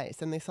own eyes,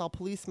 and they saw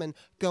policemen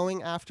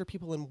going after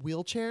people in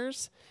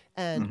wheelchairs,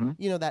 and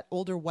that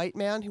older white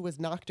man who was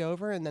knocked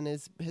over, and then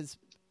his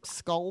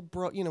skull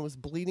broke, was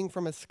bleeding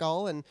from his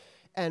skull,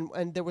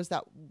 and there was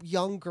that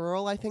young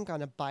girl, I think,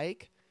 on a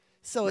bike.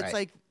 So it's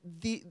like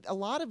a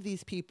lot of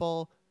these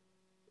people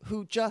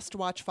who just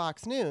watch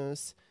Fox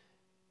News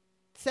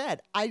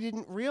said, I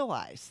didn't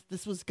realize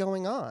this was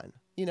going on.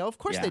 Of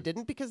course they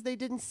didn't, because they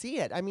didn't see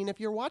it. I mean, if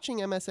you're watching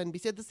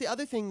MSNBC, that's the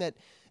other thing that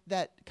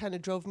kind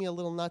of drove me a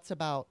little nuts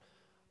about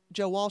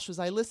Joe Walsh was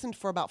I listened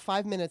for about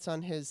 5 minutes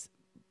on his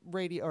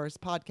radio or his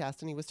podcast,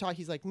 and he was talking.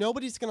 He's like,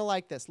 nobody's going to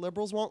like this.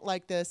 Liberals won't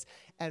like this,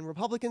 and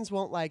Republicans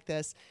won't like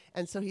this.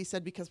 And so he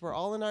said, because we're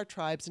all in our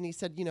tribes, and he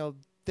said,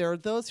 there are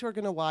those who are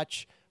going to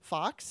watch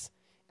Fox,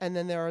 and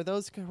then there are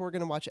those who are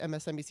going to watch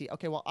MSNBC.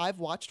 Okay, well, I've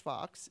watched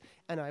Fox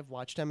and I've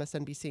watched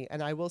MSNBC.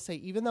 And I will say,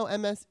 even though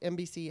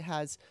MSNBC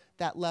has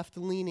that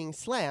left-leaning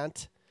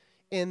slant,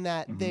 in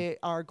that they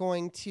are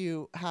going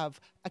to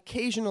have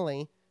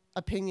occasionally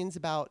opinions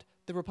about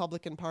the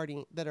Republican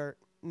Party that are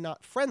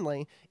not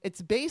friendly.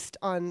 It's based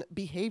on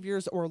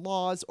behaviors or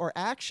laws or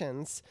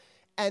actions,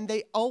 and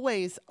they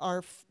always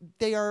are.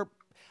 They are,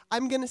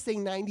 I'm going to say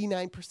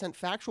 99%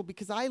 factual,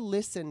 because I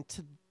listen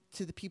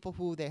to the people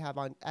who they have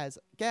on as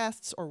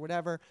guests or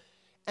whatever.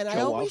 And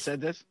Joe Walsh said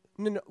this?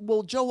 No.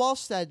 Well, Joe Walsh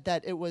said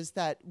that it was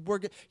that you're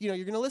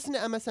going to listen to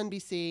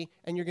MSNBC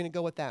and you're going to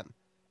go with them,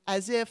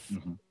 as if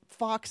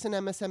Fox and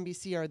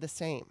MSNBC are the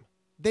same.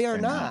 They're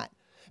not.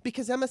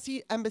 Because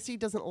MSNBC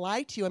doesn't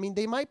lie to you. I mean,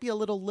 they might be a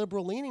little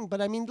liberal leaning, but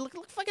I mean,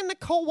 look fucking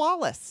Nicole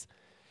Wallace.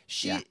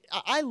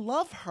 I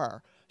love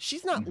her.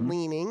 She's not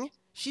leaning.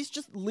 She's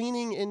just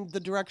leaning in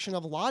the direction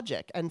of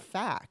logic and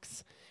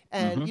facts.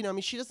 And I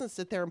mean, she doesn't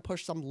sit there and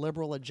push some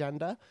liberal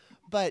agenda.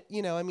 But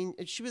I mean,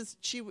 she was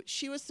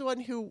the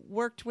one who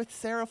worked with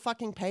Sarah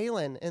fucking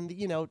Palin, and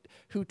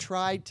who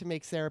tried to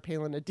make Sarah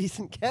Palin a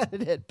decent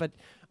candidate. But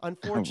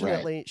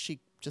unfortunately,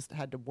 she just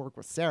had to work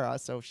with Sarah,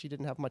 so she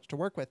didn't have much to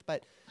work with.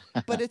 But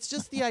it's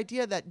just the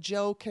idea that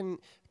Joe can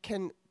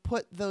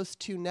put those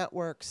two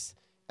networks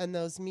and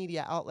those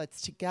media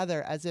outlets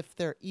together as if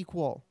they're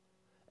equal,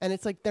 and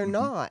it's like they're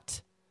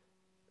not.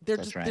 They're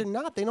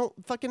not. They don't.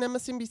 Fucking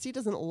MSNBC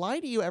doesn't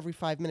lie to you every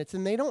 5 minutes,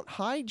 and they don't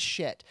hide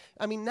shit.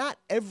 I mean, not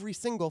every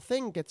single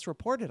thing gets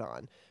reported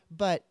on,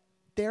 but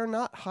they're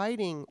not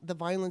hiding the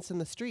violence in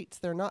the streets.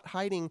 They're not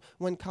hiding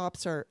when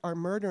cops are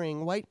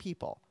murdering white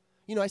people.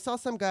 I saw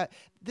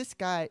this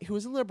guy who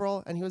was a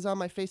liberal, and he was on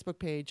my Facebook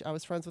page. I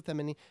was friends with him,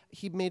 and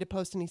he made a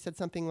post, and he said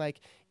something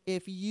like,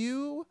 if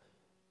you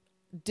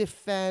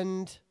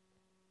defend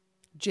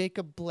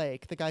Jacob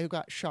Blake, the guy who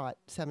got shot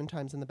 7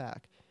 times in the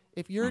back,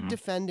 if you're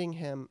defending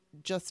him,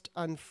 just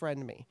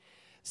unfriend me.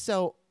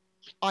 So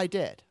I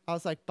did. I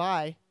was like,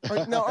 bye. Or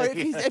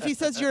if he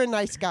says you're a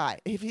nice guy,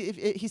 if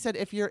he said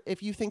if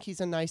you think he's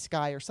a nice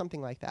guy or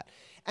something like that,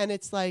 and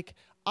it's like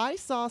I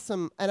saw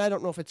some, and I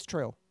don't know if it's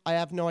true. I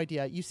have no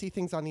idea. You see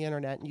things on the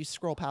internet and you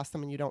scroll past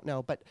them and you don't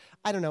know. But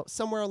I don't know.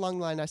 Somewhere along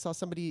the line, I saw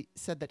somebody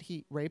said that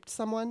he raped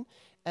someone,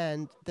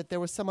 and that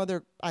there was some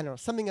other, I don't know,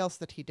 something else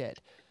that he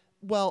did.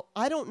 Well,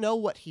 I don't know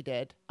what he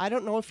did. I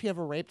don't know if he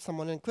ever raped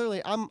someone. And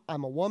clearly, I'm a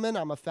woman.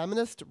 I'm a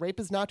feminist. Rape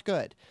is not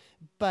good.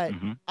 But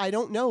I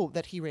don't know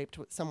that he raped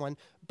someone.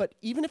 But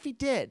even if he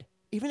did,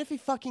 even if he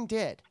fucking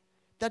did,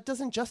 that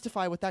doesn't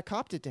justify what that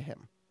cop did to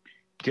him.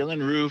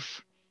 Dylan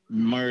Roof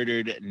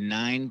murdered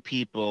 9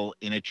 people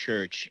in a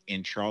church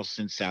in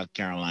Charleston, South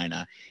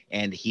Carolina.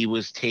 And he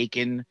was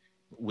taken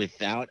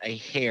without a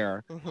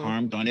hair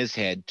harmed on his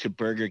head to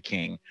Burger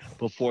King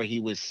before he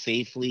was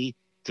safely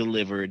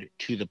delivered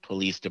to the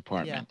police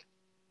department.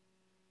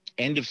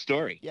 End of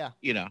story.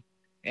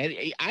 And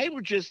I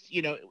would just,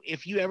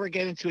 if you ever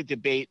get into a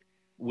debate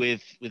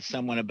with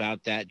someone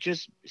about that,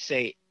 just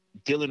say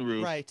Dylan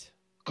Roof,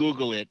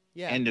 Google it,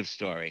 end of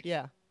story.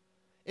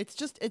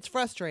 It's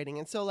frustrating.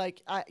 And so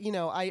like I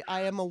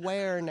am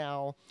aware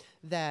now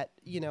that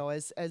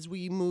as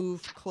we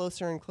move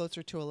closer and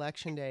closer to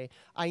election day,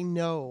 I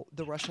know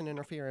the Russian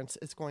interference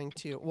is going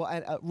to,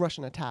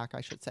 Russian attack,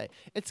 I should say,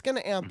 it's going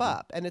to amp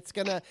up, and it's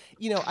going to,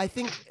 I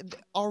think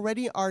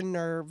already our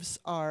nerves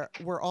a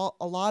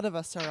lot of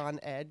us are on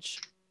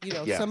edge.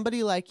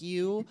 Somebody like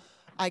you,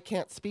 I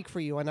can't speak for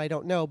you and I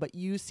don't know, but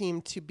you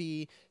seem to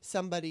be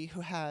somebody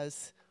who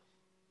has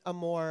a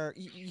more,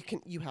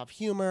 you have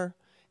humor,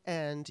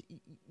 and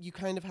you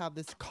kind of have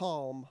this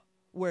calm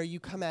where you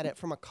come at it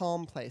from a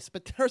calm place.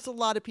 But there's a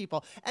lot of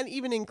people, and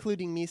even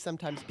including me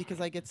sometimes, because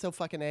I get so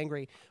fucking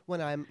angry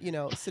when I'm,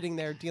 sitting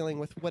there dealing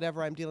with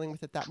whatever I'm dealing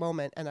with at that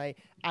moment, and I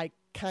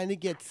kind of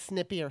get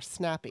snippy or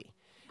snappy.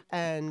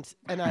 And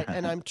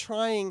I'm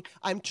trying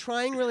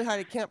really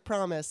hard. I can't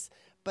promise,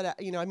 but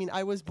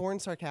I was born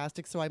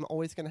sarcastic, so I'm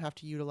always going to have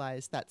to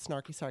utilize that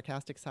snarky,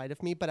 sarcastic side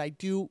of me. But I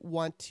do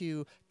want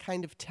to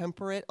kind of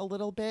temper it a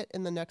little bit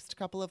in the next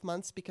couple of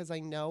months, because I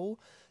know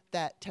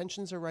that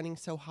tensions are running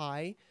so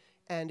high,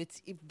 and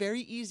it's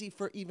very easy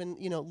for even,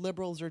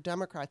 liberals or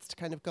Democrats to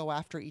kind of go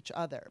after each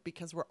other,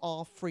 because we're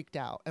all freaked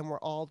out and we're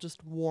all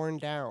just worn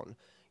down.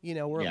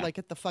 We're like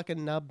at the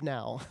fucking nub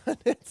now.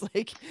 It's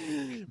like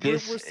we're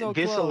so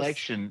this close.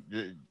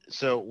 Election.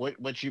 So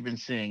what you've been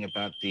saying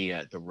about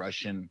the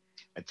Russian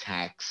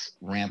attacks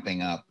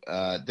ramping up,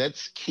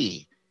 that's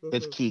key.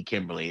 That's key,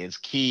 Kimberly. It's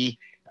key.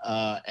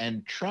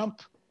 And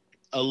Trump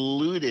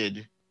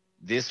alluded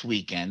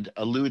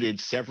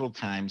several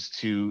times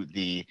to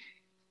the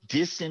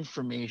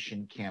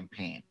disinformation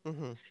campaign.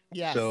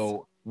 Yes.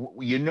 So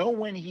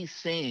when he's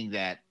saying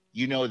that,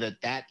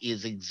 that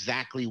is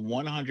exactly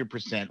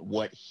 100%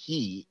 what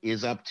he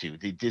is up to,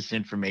 the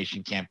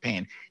disinformation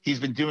campaign. He's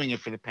been doing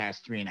it for the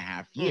past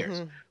 3.5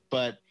 years.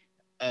 But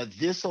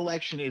this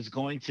election is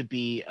going to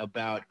be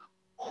about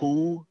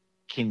who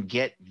can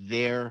get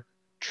their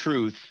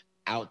truth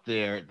out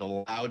there the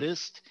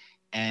loudest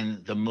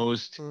and the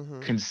most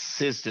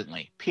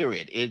consistently,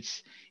 period.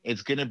 It's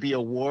going to be a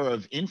war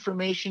of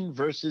information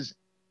versus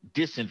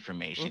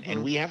disinformation.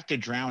 And we have to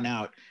drown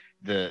out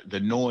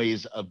the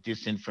noise of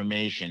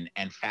disinformation,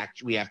 and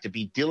we have to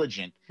be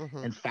diligent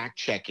and fact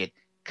check it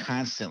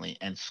constantly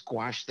and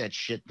squash that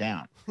shit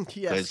down.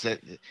 Yes.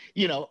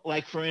 Because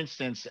like for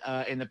instance,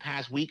 in the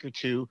past week or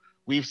two,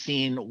 we've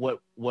seen what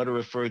are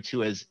referred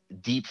to as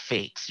deep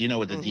fakes. You know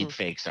what the deep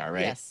fakes are,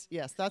 right?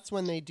 Yes. That's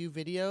when they do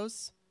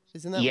videos.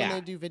 Isn't that when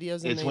they do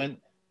videos?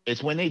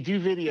 It's when they do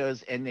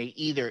videos and they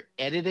either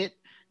edit it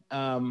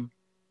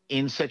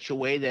in such a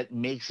way that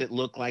makes it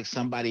look like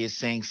somebody is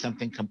saying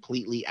something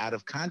completely out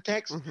of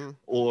context,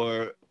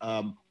 or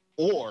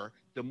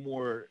the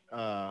more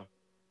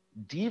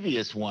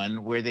devious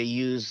one where they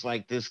use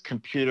like this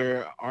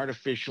computer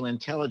artificial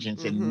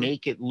intelligence and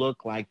make it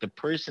look like the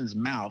person's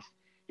mouth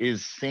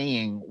is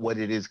saying what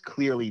it is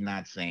clearly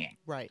not saying.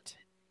 Right.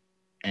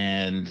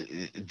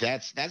 And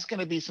that's going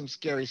to be some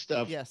scary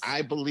stuff. Yes.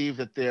 I believe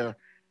that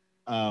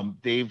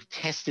they've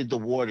tested the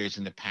waters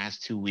in the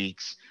past 2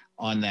 weeks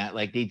on that.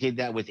 Like they did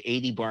that with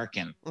Adi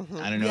Barkan.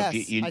 I don't know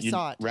if you I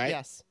saw it. Right?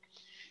 Yes.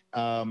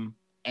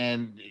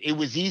 And it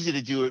was easy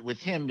to do it with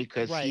him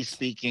because he's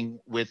speaking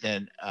with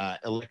an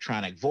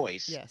electronic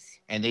voice. Yes.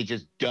 And they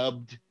just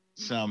dubbed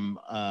some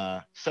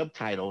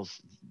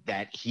subtitles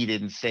that he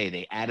didn't say.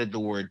 They added the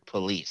word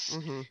police.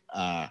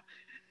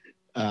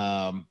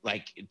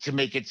 Like to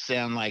make it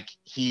sound like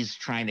he's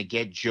trying to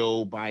get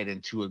Joe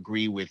Biden to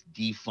agree with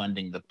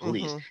defunding the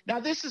police. Now,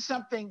 this is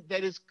something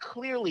that is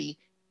clearly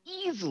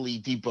easily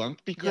debunked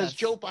because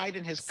Joe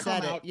Biden has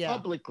come out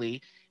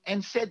publicly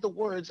and said the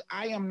words,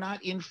 "I am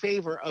not in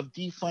favor of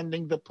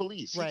defunding the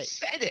police." Right. He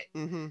said it,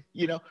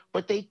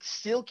 but they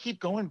still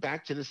keep going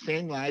back to the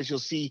same lies. You'll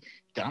see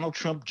Donald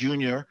Trump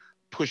Jr.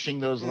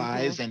 pushing those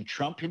lies and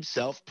Trump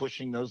himself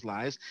pushing those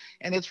lies.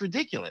 And it's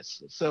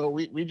ridiculous. So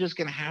we're just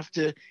going to have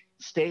to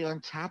stay on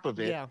top of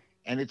it. Yeah.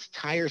 And it's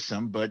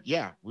tiresome, but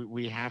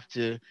we have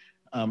to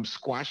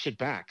squash it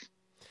back.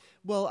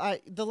 Well,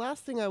 the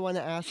last thing I want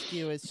to ask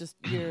you is just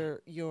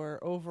your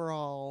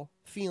overall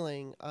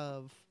feeling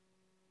of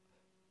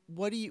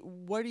what are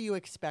you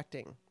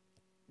expecting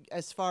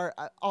as far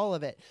all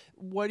of it?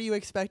 What are you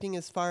expecting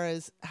as far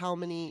as how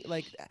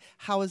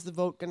is the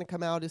vote going to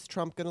come out? Is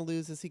Trump going to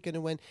lose? Is he going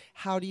to win?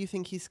 How do you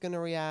think he's going to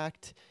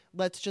react?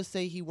 Let's just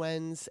say he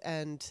wins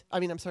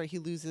he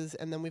loses,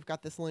 and then we've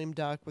got this lame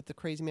duck with the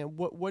crazy man.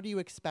 What are you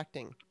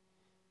expecting?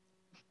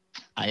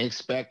 I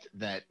expect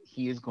that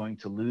he is going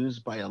to lose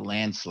by a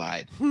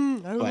landslide. I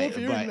love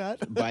hearing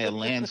that. By a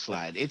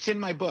landslide. It's in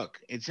my book.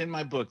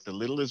 The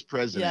Littlest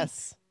President.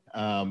 Yes.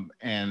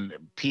 And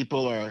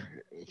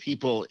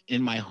people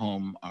in my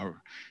home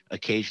are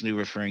occasionally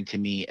referring to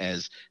me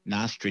as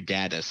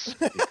Nostradamus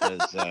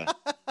because,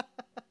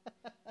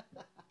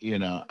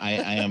 I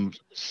am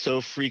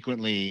so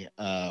frequently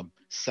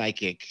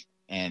psychic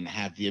and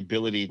have the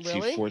ability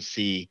to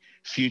foresee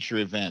future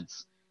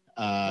events.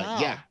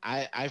 Wow.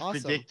 I've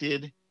awesome.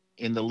 Predicted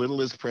in The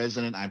Littlest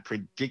President, I'm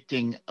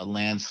predicting a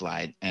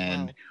landslide.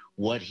 And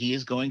what he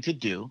is going to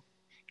do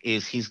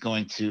is he's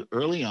going to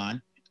early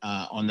on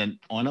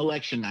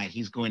election night,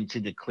 he's going to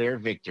declare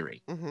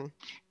victory.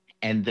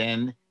 And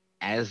then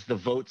as the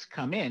votes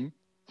come in,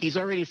 he's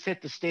already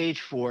set the stage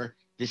for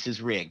this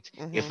is rigged.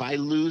 If I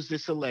lose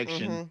this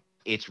election,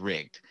 it's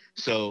rigged.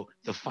 So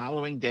the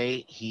following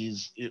day,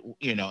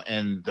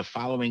 and the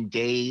following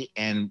day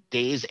and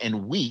days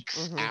and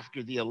weeks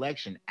after the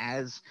election,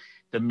 as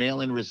the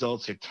mail-in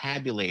results are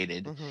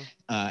tabulated,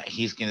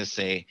 he's going to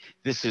say,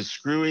 this is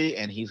screwy,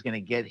 and he's going to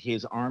get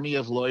his army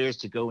of lawyers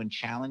to go and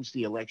challenge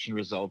the election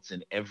results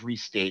in every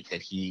state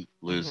that he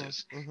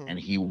loses. And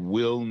he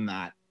will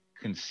not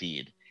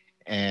concede.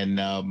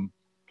 And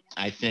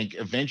I think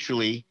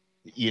eventually,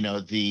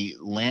 the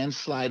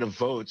landslide of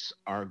votes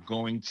are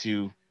going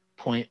to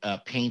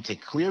paint a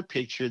clear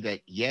picture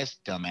that, yes,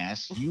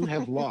 dumbass, you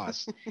have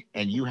lost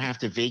and you have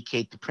to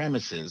vacate the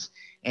premises.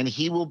 And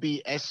he will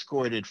be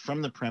escorted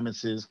from the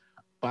premises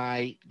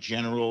by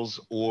generals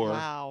or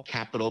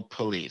Capitol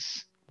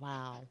Police.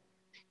 Wow.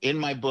 In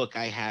my book,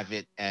 I have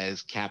it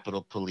as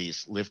Capitol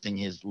Police lifting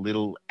his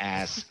little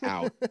ass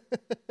out.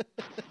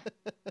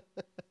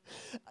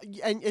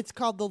 And it's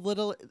called the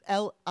little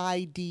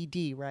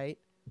LIDD, right?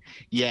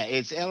 Yeah,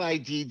 it's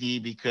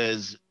LIDD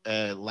because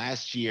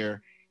last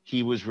year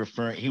he was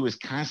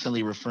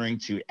constantly referring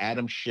to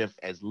Adam Schiff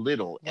as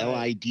little,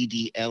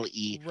 LIDDLE,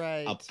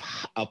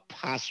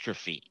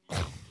 apostrophe,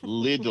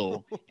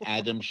 little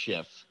Adam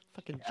Schiff.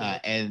 Fucking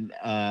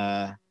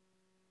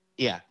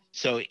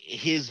so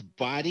his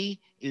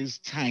body is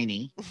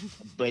tiny,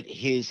 but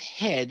his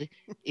head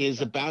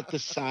is about the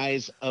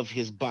size of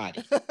his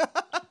body.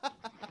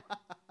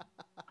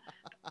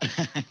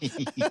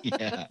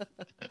 Yeah.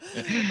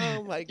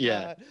 Oh my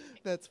God.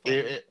 That's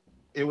funny.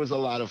 It was a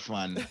lot of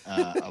fun.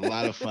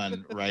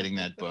 Writing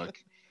that book.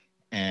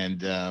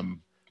 And I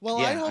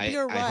hope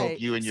you're right. I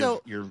hope you and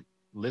your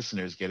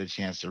listeners get a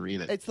chance to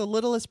read it. It's The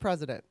Littlest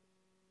President.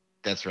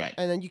 That's right.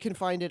 And then you can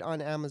find it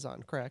on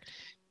Amazon, correct?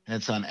 And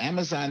it's on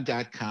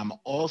Amazon.com,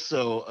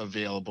 also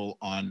available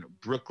on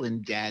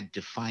Brooklyn Dad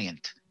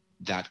Defiant.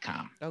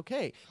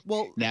 Okay.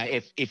 Well, now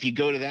if you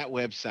go to that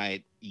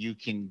website, you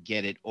can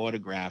get it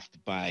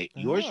autographed by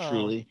yours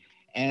truly.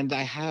 And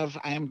I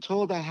am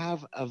told I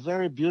have a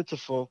very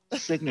beautiful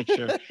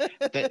signature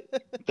that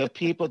the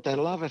people, they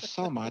love it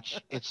so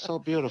much. It's so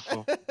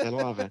beautiful. They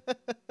love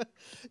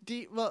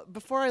it. Well,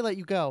 before I let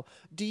you go,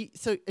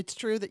 so it's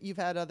true that you've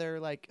had other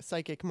like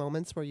psychic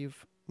moments where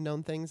you've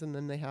known things and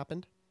then they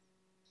happened,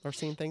 or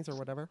seen things or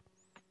whatever?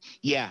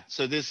 Yeah.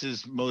 So this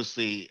is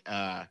mostly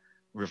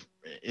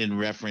in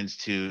reference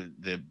to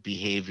the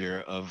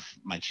behavior of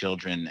my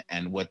children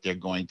and what they're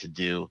going to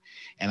do,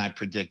 and I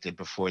predict it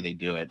before they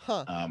do it.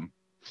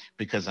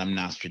 Because I'm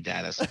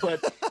Nostradamus, but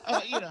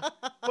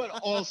but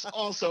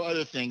also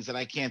other things that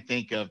I can't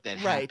think of that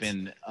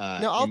happen.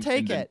 No, I'll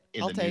take it.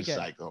 I'll take it.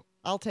 Cycle.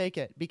 I'll take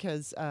it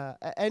because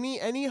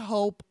any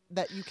hope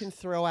that you can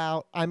throw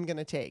out, I'm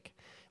gonna take.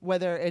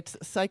 Whether it's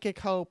psychic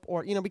hope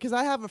or because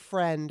I have a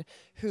friend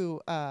who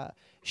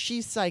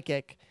she's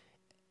psychic.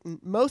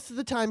 Most of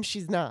the time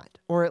she's not,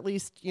 or at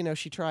least,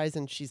 she tries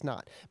and she's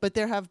not. But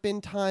there have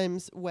been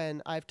times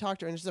when I've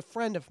talked to her, and she's a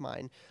friend of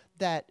mine,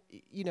 that,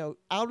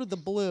 out of the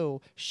blue,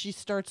 she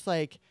starts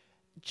like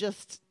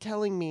just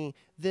telling me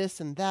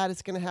this and that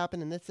is going to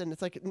happen and this, and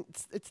it's like,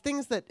 it's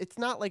things that, it's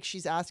not like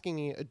she's asking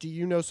me, do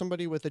you know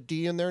somebody with a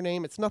D in their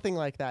name? It's nothing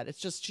like that. It's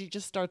just, she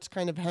just starts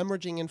kind of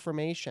hemorrhaging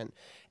information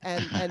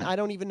and I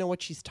don't even know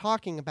what she's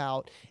talking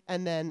about.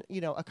 And then,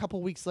 a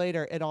couple weeks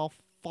later, it all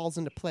falls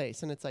into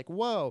place and it's like,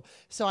 whoa.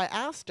 So I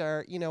asked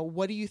her,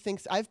 what do you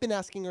think? I've been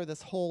asking her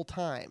this whole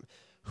time,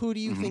 who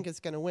do you think is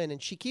going to win?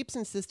 And she keeps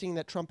insisting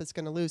that Trump is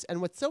going to lose. And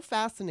what's so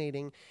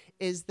fascinating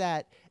is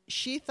that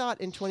she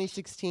thought in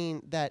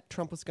 2016 that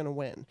Trump was going to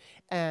win.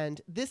 And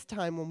this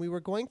time when we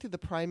were going through the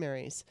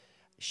primaries,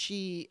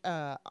 she,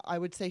 I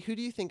would say, who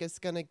do you think is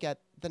going to get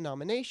the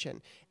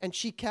nomination? And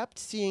she kept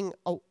seeing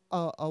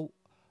a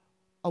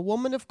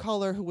woman of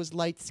color who was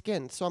light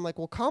skinned. So I'm like,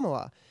 well,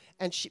 Kamala.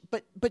 And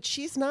but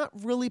she's not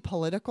really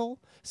political,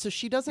 so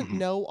she doesn't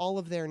know all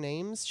of their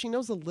names. She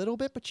knows a little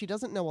bit, but she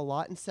doesn't know a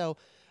lot. And so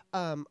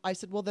I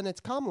said, well, then it's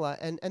Kamala.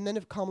 And then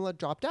if Kamala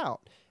dropped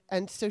out.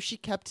 And so she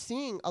kept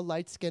seeing a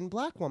light-skinned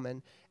black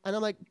woman. And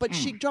I'm like, but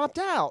she dropped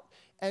out.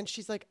 And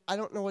she's like, I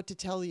don't know what to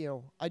tell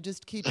you. I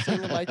just keep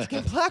seeing a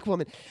light-skinned black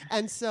woman.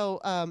 And so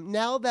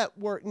now that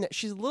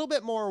she's a little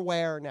bit more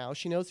aware now.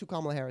 She knows who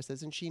Kamala Harris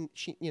is, and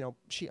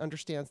she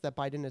understands that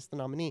Biden is the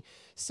nominee.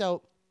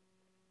 So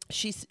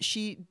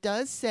she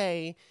does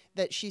say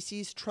that she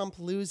sees Trump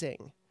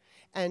losing,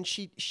 and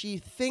she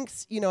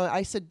thinks,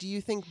 I said, do you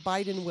think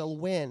Biden will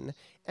win?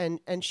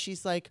 And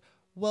she's like,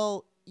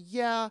 well,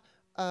 yeah,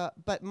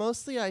 but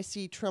mostly I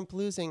see Trump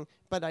losing,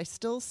 but I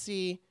still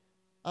see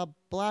a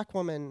black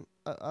woman,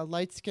 a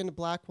light-skinned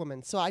black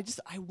woman. So I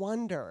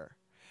wonder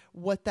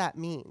what that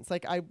means.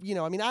 Like, I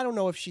don't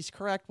know if she's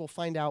correct. We'll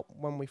find out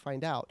when we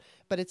find out.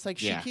 But it's like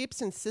she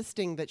keeps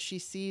insisting that she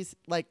sees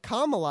like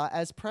Kamala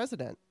as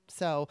president.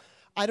 So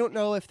I don't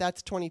know if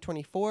that's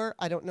 2024.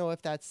 I don't know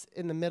if that's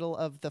in the middle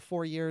of the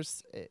 4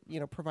 years,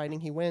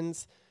 providing he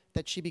wins,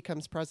 that she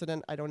becomes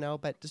president. I don't know,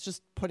 but it's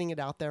just putting it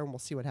out there and we'll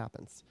see what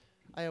happens.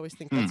 I always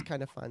think that's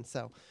kind of fun.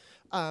 So,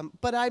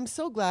 but I'm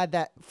so glad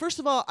that, first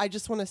of all, I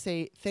just want to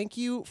say thank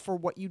you for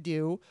what you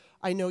do.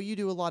 I know you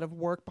do a lot of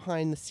work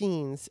behind the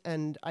scenes,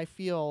 and I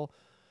feel,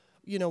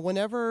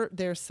 whenever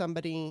there's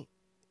somebody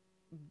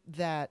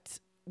that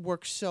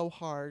works so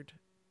hard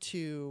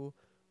to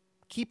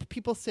keep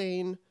people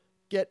sane,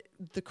 get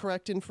the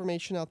correct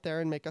information out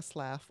there and make us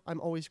laugh, I'm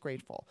always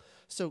grateful.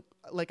 So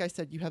like I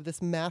said, you have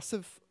this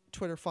massive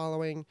Twitter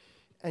following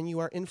and you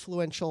are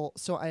influential.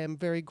 So I am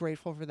very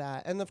grateful for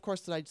that. And of course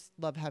that I just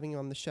love having you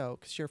on the show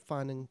because you're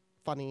fun and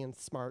funny and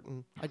smart.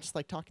 And I just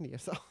like talking to you.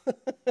 So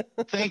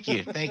Thank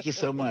you. Thank you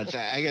so much.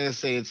 I gotta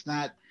say, it's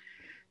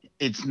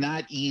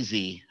not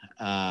easy.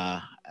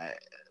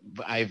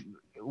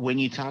 When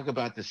you talk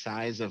about the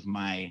size of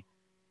my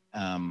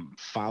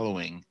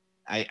following,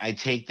 I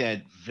take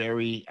that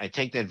very,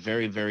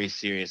 very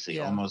seriously.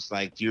 Yeah. Almost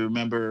like, do you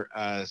remember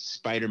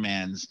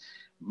Spider-Man's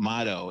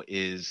motto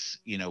is,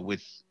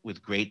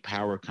 with great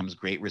power comes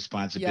great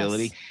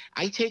responsibility. Yes.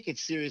 I take it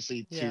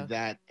seriously to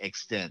that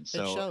extent.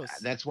 So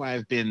that's why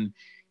I've been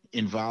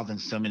involved in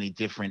so many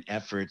different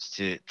efforts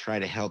to try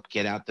to help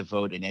get out the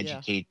vote and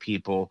educate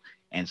people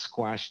and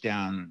squash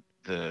down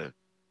the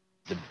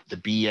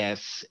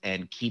BS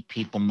and keep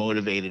people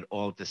motivated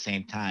all at the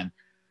same time.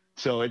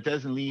 So it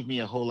doesn't leave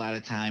me a whole lot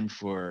of time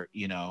for,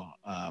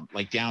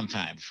 like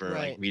downtime for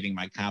like reading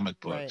my comic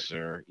books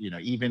or,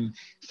 even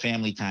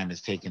family time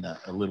has taken a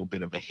little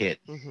bit of a hit.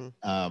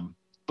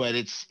 But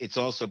it's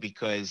also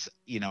because,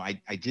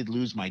 I did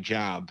lose my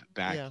job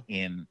back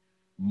in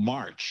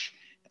March.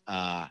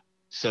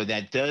 So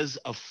that does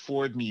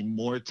afford me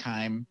more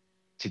time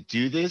to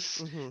do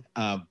this.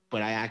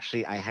 But I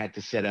had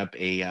to set up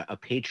a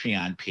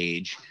Patreon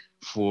page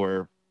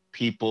for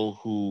people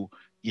who,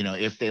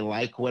 if they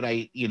like what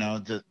I,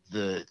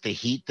 the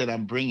heat that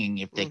I'm bringing,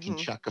 if they can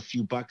chuck a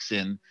few bucks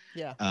in,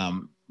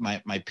 my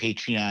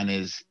Patreon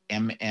is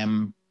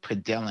MM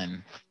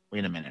Padellin.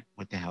 Wait a minute.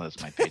 What the hell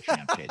is my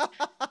Patreon page?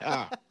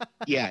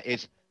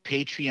 It's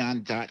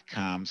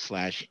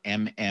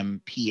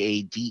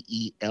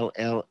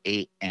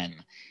patreon.com/MMPADELLAN.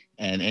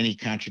 And any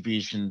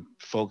contribution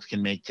folks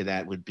can make to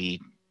that would be,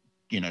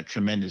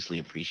 tremendously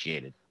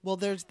appreciated. Well,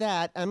 there's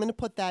that. I'm going to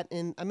put that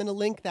in. I'm going to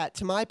link that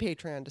to my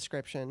Patreon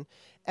description.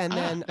 And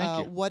then,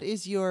 what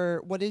is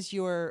your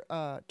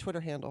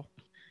Twitter handle?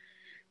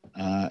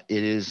 It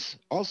is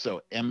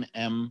also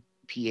MMPADELLAN.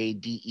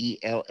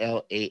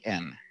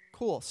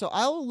 Cool. So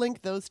I'll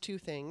link those two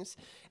things,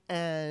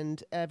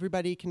 and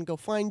everybody can go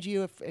find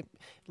you. If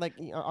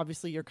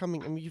obviously you're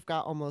coming. I mean, you've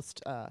got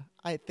almost.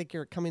 I think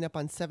you're coming up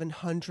on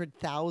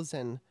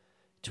 700,000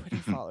 Twitter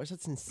followers.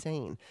 That's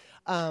insane.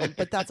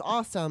 But that's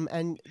awesome.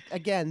 And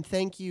again,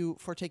 thank you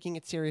for taking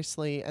it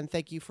seriously, and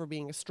thank you for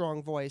being a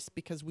strong voice,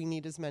 because we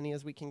need as many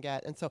as we can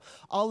get. And so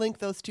I'll link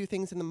those two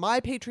things in my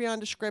Patreon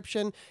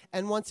description.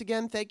 And once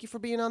again, thank you for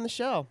being on the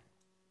show.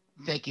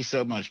 Thank you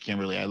so much,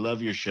 Kimberly. I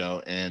love your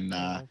show, and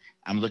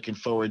I'm looking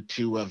forward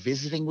to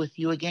visiting with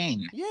you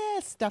again.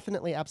 Yes,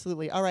 definitely.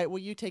 Absolutely. All right. Well,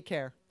 you take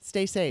care.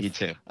 Stay safe. You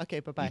too. Okay,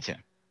 bye-bye. You too.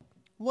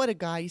 What a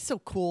guy. He's so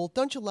cool.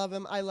 Don't you love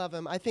him? I love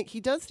him. I think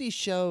he does these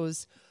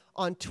shows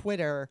on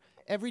Twitter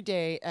every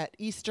day at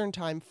Eastern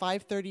time,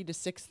 5:30 to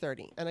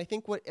 6:30. And I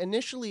think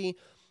initially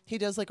he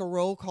does like a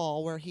roll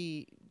call where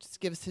he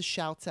just gives his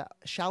shouts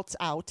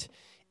out,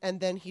 and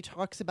then he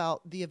talks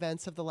about the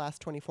events of the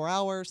last 24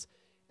 hours.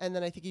 And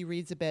then I think he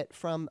reads a bit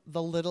from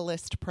The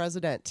Littlest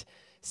President.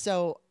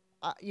 So,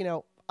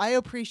 I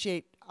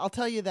appreciate, I'll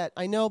tell you that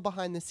I know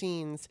behind the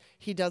scenes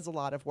he does a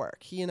lot of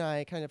work. He and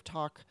I kind of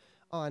talk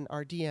on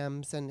our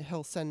DMs, and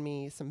he'll send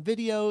me some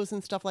videos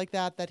and stuff like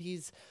that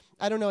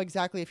I don't know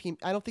exactly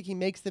I don't think he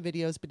makes the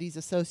videos, but he's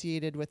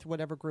associated with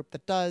whatever group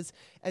that does.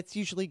 It's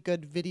usually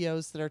good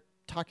videos that are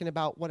talking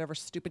about whatever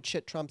stupid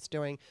shit Trump's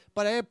doing.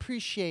 But I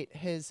appreciate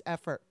his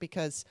effort,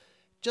 because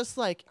just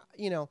like,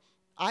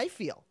 I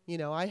feel,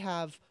 I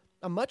have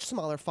a much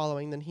smaller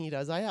following than he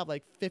does. I have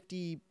like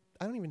 50,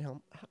 I don't even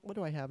know, what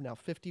do I have now?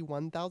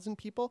 51,000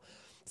 people.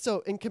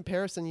 So in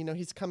comparison,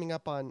 he's coming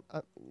up on,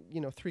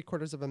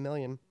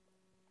 750,000.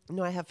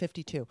 No, I have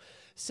 52.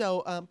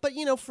 So, but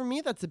for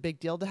me, that's a big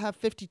deal to have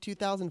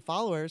 52,000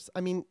 followers.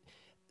 I mean,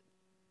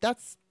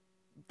 that's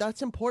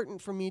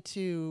important for me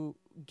to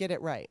get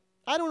it right.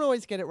 I don't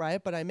always get it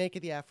right, but I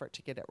make the effort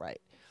to get it right.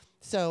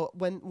 So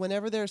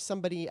whenever there's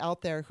somebody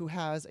out there who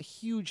has a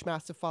huge,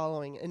 massive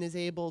following and is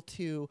able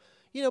to,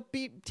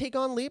 take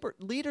on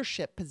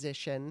leadership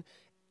position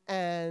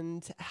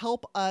and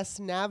help us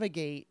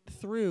navigate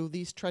through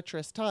these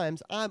treacherous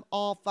times, I'm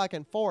all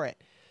fucking for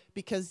it.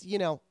 Because,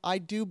 I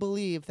do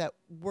believe that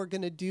we're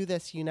going to do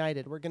this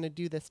united. We're going to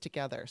do this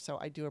together. So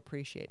I do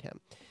appreciate him.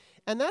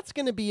 And that's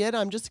going to be it.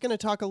 I'm just going to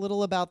talk a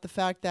little about the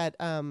fact that,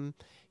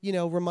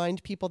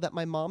 remind people that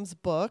my mom's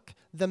book,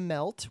 The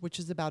Melt, which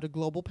is about a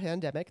global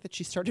pandemic that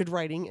she started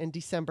writing in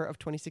December of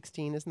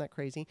 2016. Isn't that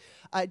crazy?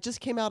 It just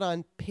came out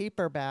on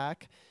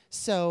paperback.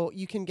 So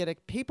you can get a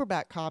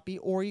paperback copy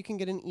or you can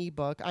get an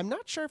ebook. I'm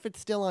not sure if it's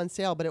still on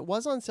sale, but it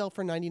was on sale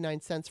for 99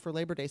 cents for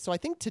Labor Day. So I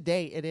think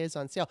today it is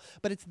on sale.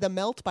 But it's The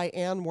Melt by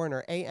Ann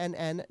Werner,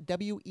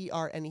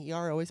 ANNWERNER.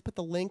 I always put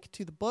the link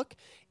to the book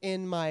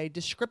in my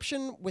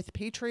description with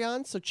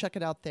Patreon, so check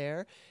it out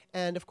there.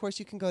 And of course,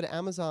 you can go to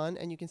Amazon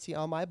and you can see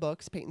all my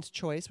books, Peyton's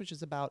Choice, which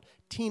is about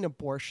teen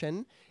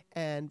abortion,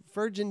 and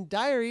Virgin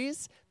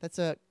Diaries. That's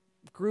a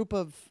group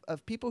of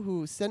people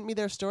who sent me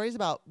their stories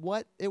about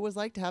what it was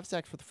like to have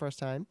sex for the first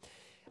time.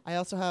 I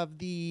also have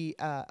the,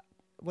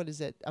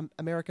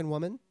 American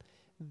Woman.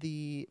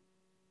 I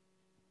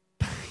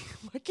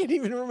can't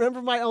even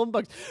remember my own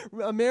books.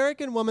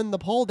 American Woman, The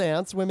Pole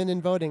Dance, Women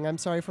in Voting. I'm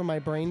sorry for my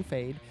brain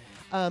fade.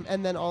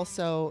 And then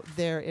also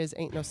there is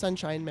Ain't No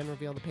Sunshine, Men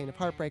Reveal the Pain of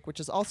Heartbreak,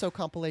 which is also a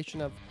compilation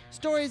of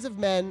stories of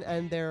men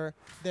and their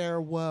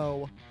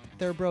woe,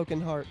 their broken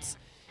hearts.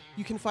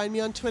 You can find me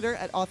on Twitter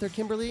at author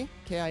Kimberly,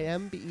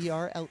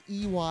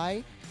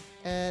 KIMBERLEY.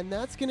 And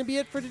that's going to be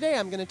it for today.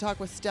 I'm going to talk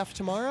with Steph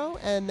tomorrow,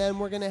 and then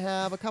we're going to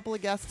have a couple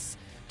of guests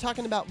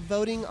talking about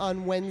voting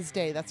on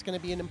Wednesday. That's going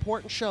to be an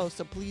important show,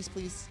 so please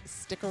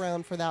stick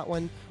around for that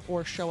one,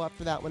 or show up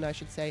for that one, I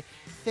should say.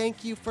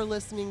 Thank you for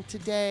listening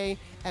today,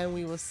 and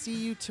we will see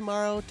you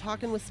tomorrow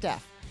talking with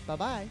Steph.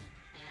 Bye-bye.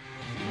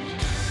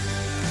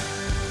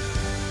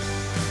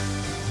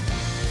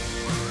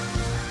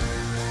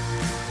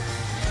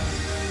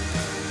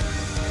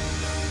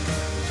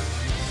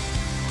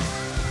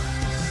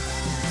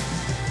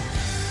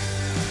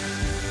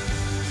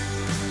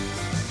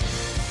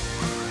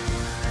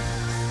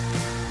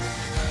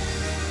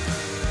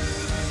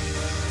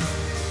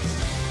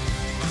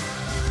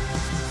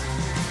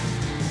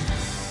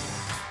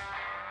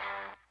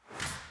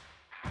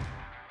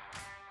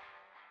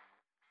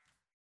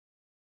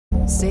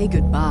 say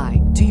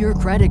goodbye to your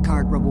credit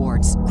card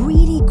rewards.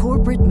 Greedy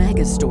corporate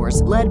mega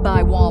stores, led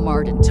by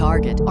Walmart and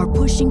Target, are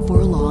pushing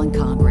for a law in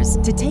Congress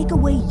to take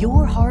away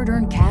your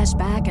hard-earned cash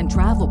back and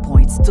travel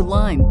points to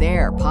line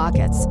their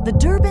pockets. The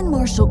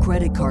Durbin-Marshall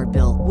credit card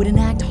bill would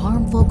enact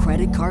harmful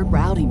credit card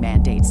routing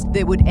mandates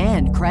that would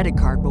end credit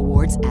card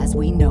rewards as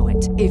we know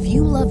it. If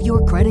you love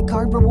your credit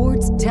card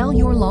rewards, tell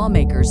your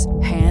lawmakers,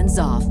 hands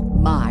off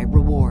my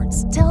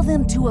rewards. Tell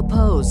them to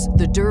oppose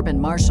the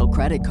Durbin-Marshall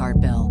credit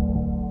card bill.